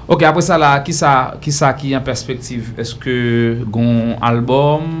 après ça là, qui en perspective? Est-ce que gon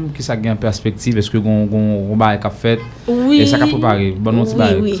album, qui ça en perspective? Est-ce que gon bail qu'a fait? Oui. Et ça qu'a préparé? Bon petit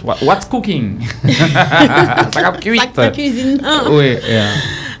bail. Oui. What's cooking? Ça qu'a cuit. Ça cuisine. Oui, yeah.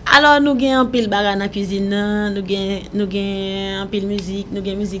 Alors nous gain un pile bagarre dans cuisine, nous gain un pile musique, nous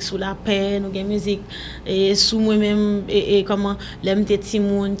gain musique sous la paix, nous gain musique et sous moi-même et comment l'aime petit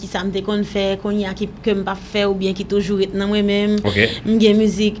monde qui ça me qu'on fait qu'on y a qui que me pas faire ou bien qui toujours est dans moi-même. Nous gain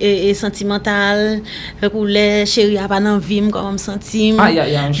musique et sentimentale pour les chéri a pas dans vie comme me sentir. Ah, il y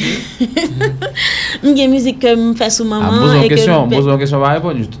a un chéri. Nous gain musique que me fait sous maman et que pose une question va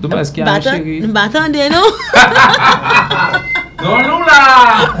répondre. Tout le monde est-ce qu'il y a un chéri? Attendez non. Non, nous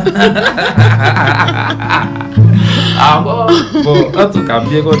là! Ah bon, en tout cas,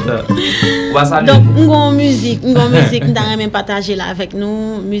 bien content. On va saluer. Donc, une musique, nous t'as même partagé là avec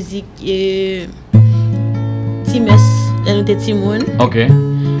nous, musique Times, là nous t'es Timon. OK.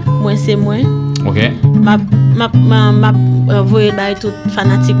 Moi c'est moi. OK. Ma voyer by tout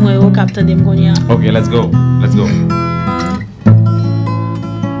fanatique moi au capitaine de m'konya. OK, let's go.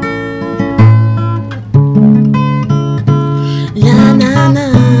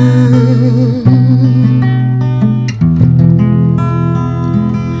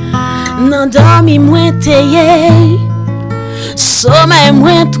 Nan dormi mwen teye, sommeil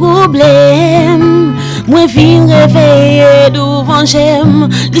mwen troublé, mwen vin réveillé devant j'aime,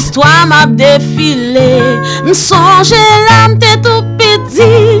 l'histoire m'a défilé, m'songe l'âme t'es tout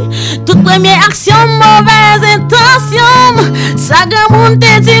petit, toute première action mauvaise intention, ça grand monde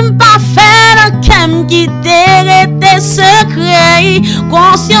te dit m'pas faire kem qui t'est resté secret,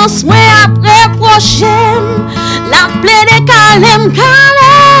 conscience moi après prochaine, la plaie de calem.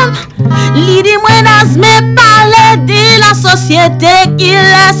 L'idée moi n'as parler de la société qui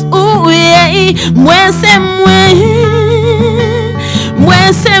laisse oublier. Moi c'est moi.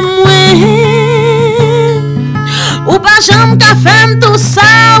 Ou pas j'aime qu'à faire tout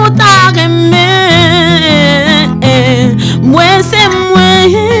ça ou t'as aimé. Moi c'est moi.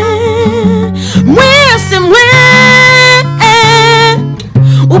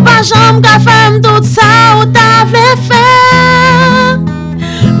 Ou pas j'aime qu'à faire tout ça ou t'as fait.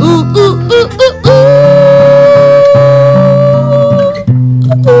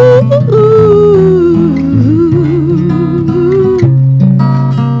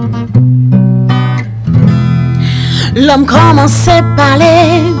 L'homme commence à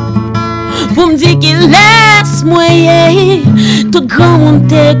parler pour me dire qu'il laisse moi. Tout grand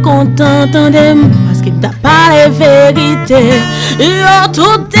monde est content parce qu'il t'a parlé vérité. Yo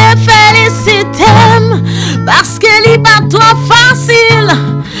tout est félicité parce que n'est pas trop facile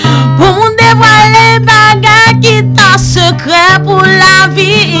pour mon dévoiler bagages qui t'a secret pour la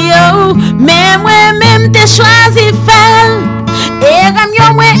vie. Yo. Mais moi-même t'ai choisi faire et comme yo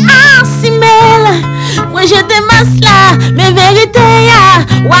moi assimile. Moi je te masse là, mais vérité ya.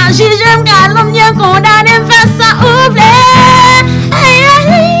 Wa j'aime galom bien condamné faire ça ouvrir.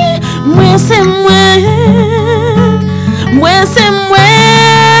 Moi c'est moi.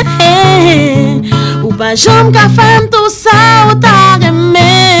 Ou pas j'aime qu'à faire tout ça ou t'as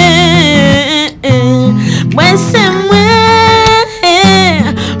aimé. Moi c'est moi.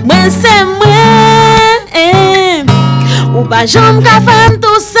 Ou pas j'aime qu'à faire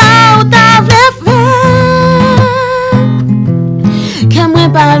tout ça ou t'as fait. Que moi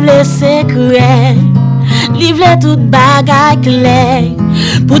pas le secret, livre tout bagay clair.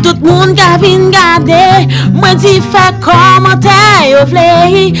 Pour tout le monde qui vient garder, moi dis fait commentaire yo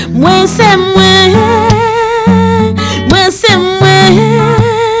vle. Moi c'est moi.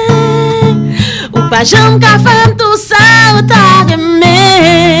 Ou pas j'aime qu'à faire tout ça ou t'as aimé.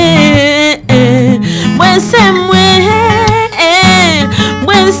 Moi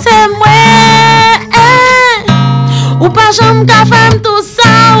pas jamais qu'à faire tout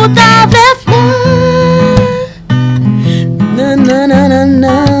ça ou t'avais fait. Na na na na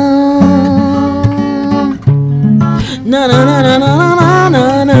na. Na na na na na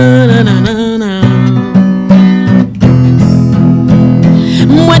na na na na na.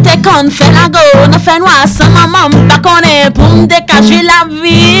 Moi t'es con fait la go, n'a fait noir sans maman pas connaît pour me décacher la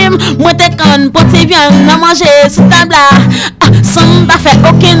vie. Moi t'es con pour te bien n'a manger sous table sans pas faire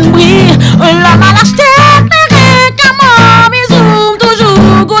aucun bruit. La mal acheté éclairé comment bisous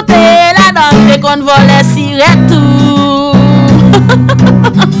toujours goûter la dame t'es con voler cigarette tout.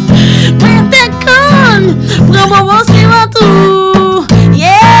 Moi t'es con prends mon bon ciment tout.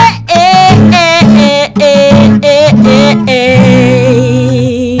 Yeah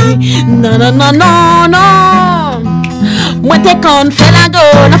non non non non non. Moi t'es con fait la go,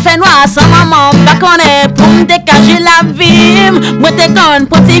 n'a fait noir sans maman pas connaît pour me décacher la vie. Moi t'es con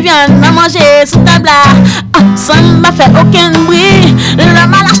pour te viande n'a manger sous table sans m'a fait aucun bruit. Le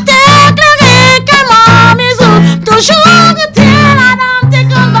mal acheté éclairé comme un bisou toujours goûter la dame t'es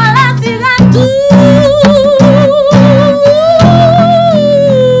con voilà si la tout.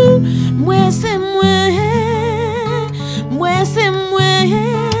 Moi c'est moi.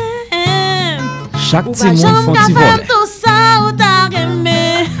 Chaque petit monde font petit volet. Tout ça ou t'as aimé.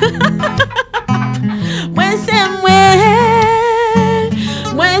 Moi c'est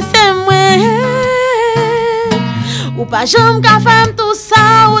moi. Ou pas jamais qu'à faire tout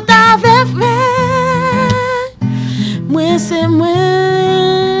ça ou t'avais fait. Moi c'est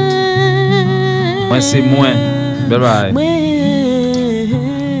moi. Bye bye.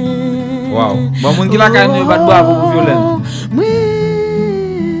 Wow. Bon monde qui la gagne bat bravo pour Violaine.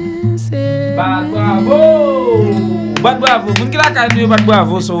 Bat bravo. Moun qui la gagne bat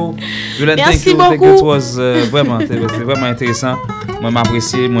bravo so Violaine. Merci beaucoup. C'est vraiment intéressant. Moi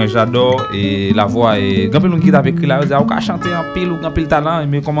m'apprécie, moi j'adore et la voix et grand pile qui t'a écrit là, on ka chanter en pile ou grand pile talent et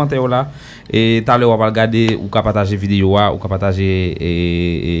mes commentaires là et tout à l'heure on va regarder ou ka partager vidéo ou ka partager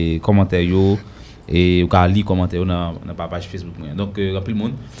et commentaires yo. Et ou ka li commentaire dans page Facebook moi. Donc rappel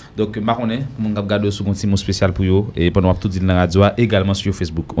monde. Donc ma connais mon gars regarder sur un petit mot spécial pour yo et pendant tout dit dans la radio également sur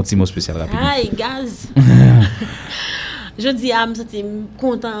Facebook un petit mot spécial rapide. Aïe gaz. Je dis à me sentir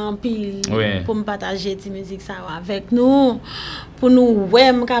content pile pour me partager cette musique ça avec nous pour nous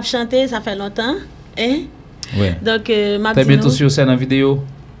ouais me cap chanter ça fait longtemps hein. Ouais. Donc m'a très bientôt sur scène en vidéo.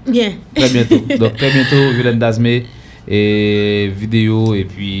 Bien. Très bientôt. Donc très bientôt Violaine Dasmé et vidéo et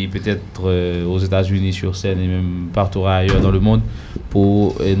puis peut-être aux États-Unis sur scène et même partout ailleurs dans le monde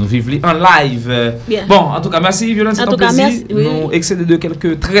pour nous vivre en live. Bien. Bon, en tout cas merci Violaine, c'est un plaisir. Merci, oui. Nous excédé de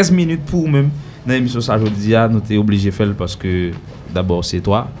quelques 13 minutes pour même dans l'émission ça aujourd'hui, nous t'es obligé de faire parce que d'abord c'est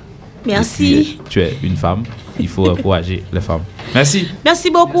toi. Merci. Tu es une femme, il faut encourager les femmes. Merci. Merci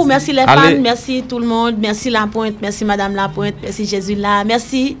beaucoup, merci les fans, merci tout le monde, merci La Pointe, merci Madame La Pointe, merci Jésus là,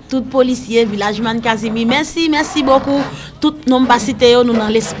 merci tout policier, villageman Casimir, merci beaucoup. Tout nom pas cité nous dans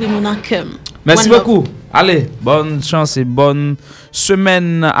l'esprit, nous dans cœur. Merci beaucoup. Allez, bonne chance et bonne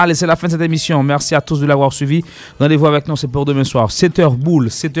semaine. Allez, c'est la fin de cette émission. Merci à tous de l'avoir suivi. Rendez-vous avec nous, c'est pour demain soir. 7h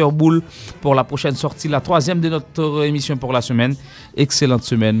boule pour la prochaine sortie, la 3e de notre émission pour la semaine. Excellente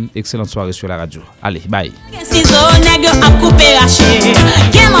semaine, excellente soirée sur la radio. Allez, bye.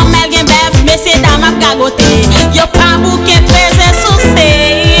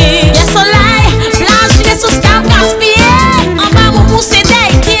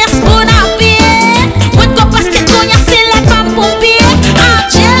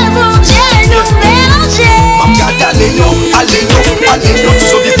 Alénon,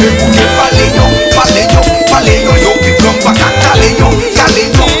 tous ont fait pour que Paléon, yo puis comme pas Caléon, quel est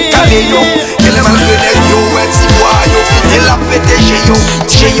malgré yo, yo, et la pété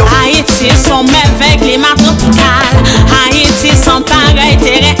yo. Haïti, son merveille, climat tropical. Haïti, son pareil,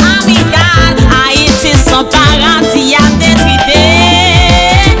 terrain amical. Haïti, son paradis à détruité.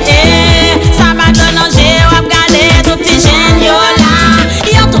 Ça m'a donné, on va regarder tout petit génie là.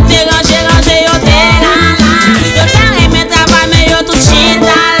 Yo tout est rangé, yo t'es là. Yo t'as aimé travail, mais yo tout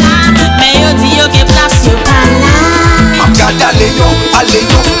chita là. Mais yo dit yo que place yo pas là. Regarde Alénon,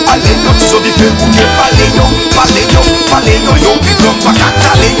 tous ont fait pour que Paléon, yo puis comme pas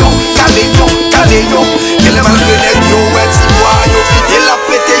Caléon, quel est malgré yo, yo, et la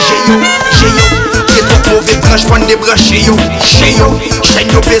pété j'ai tout mauvais branche, prendre des branches yo, chaîne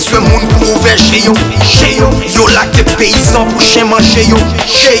yo besoin monde pour ouvrir yo là que paysan pour chien manger yo,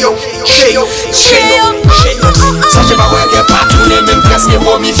 ça j'ai pas voir que pas tourner même presque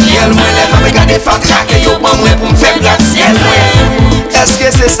vomi fiel, moi les pas regarder faire craquer yo pas moi pour me faire gratte-ciel. Est-ce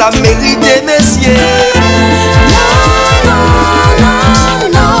que c'est ça mérité messieurs?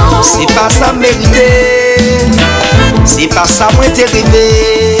 Non, c'est pas ça mérité. C'est pas ça moi t'es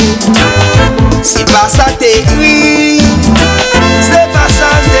rêvé. C'est pas ça t'es écrit. C'est pas ça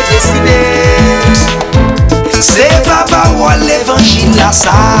t'es décidé. C'est pas parole l'évangile là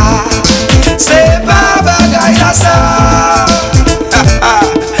ça. C'est pas bagaille là ça.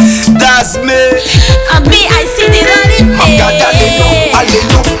 That's me.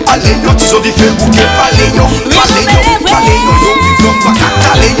 Alléluia, tu sont fait bouquet, paléon, yo, comme pas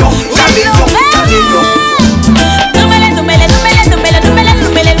caléon,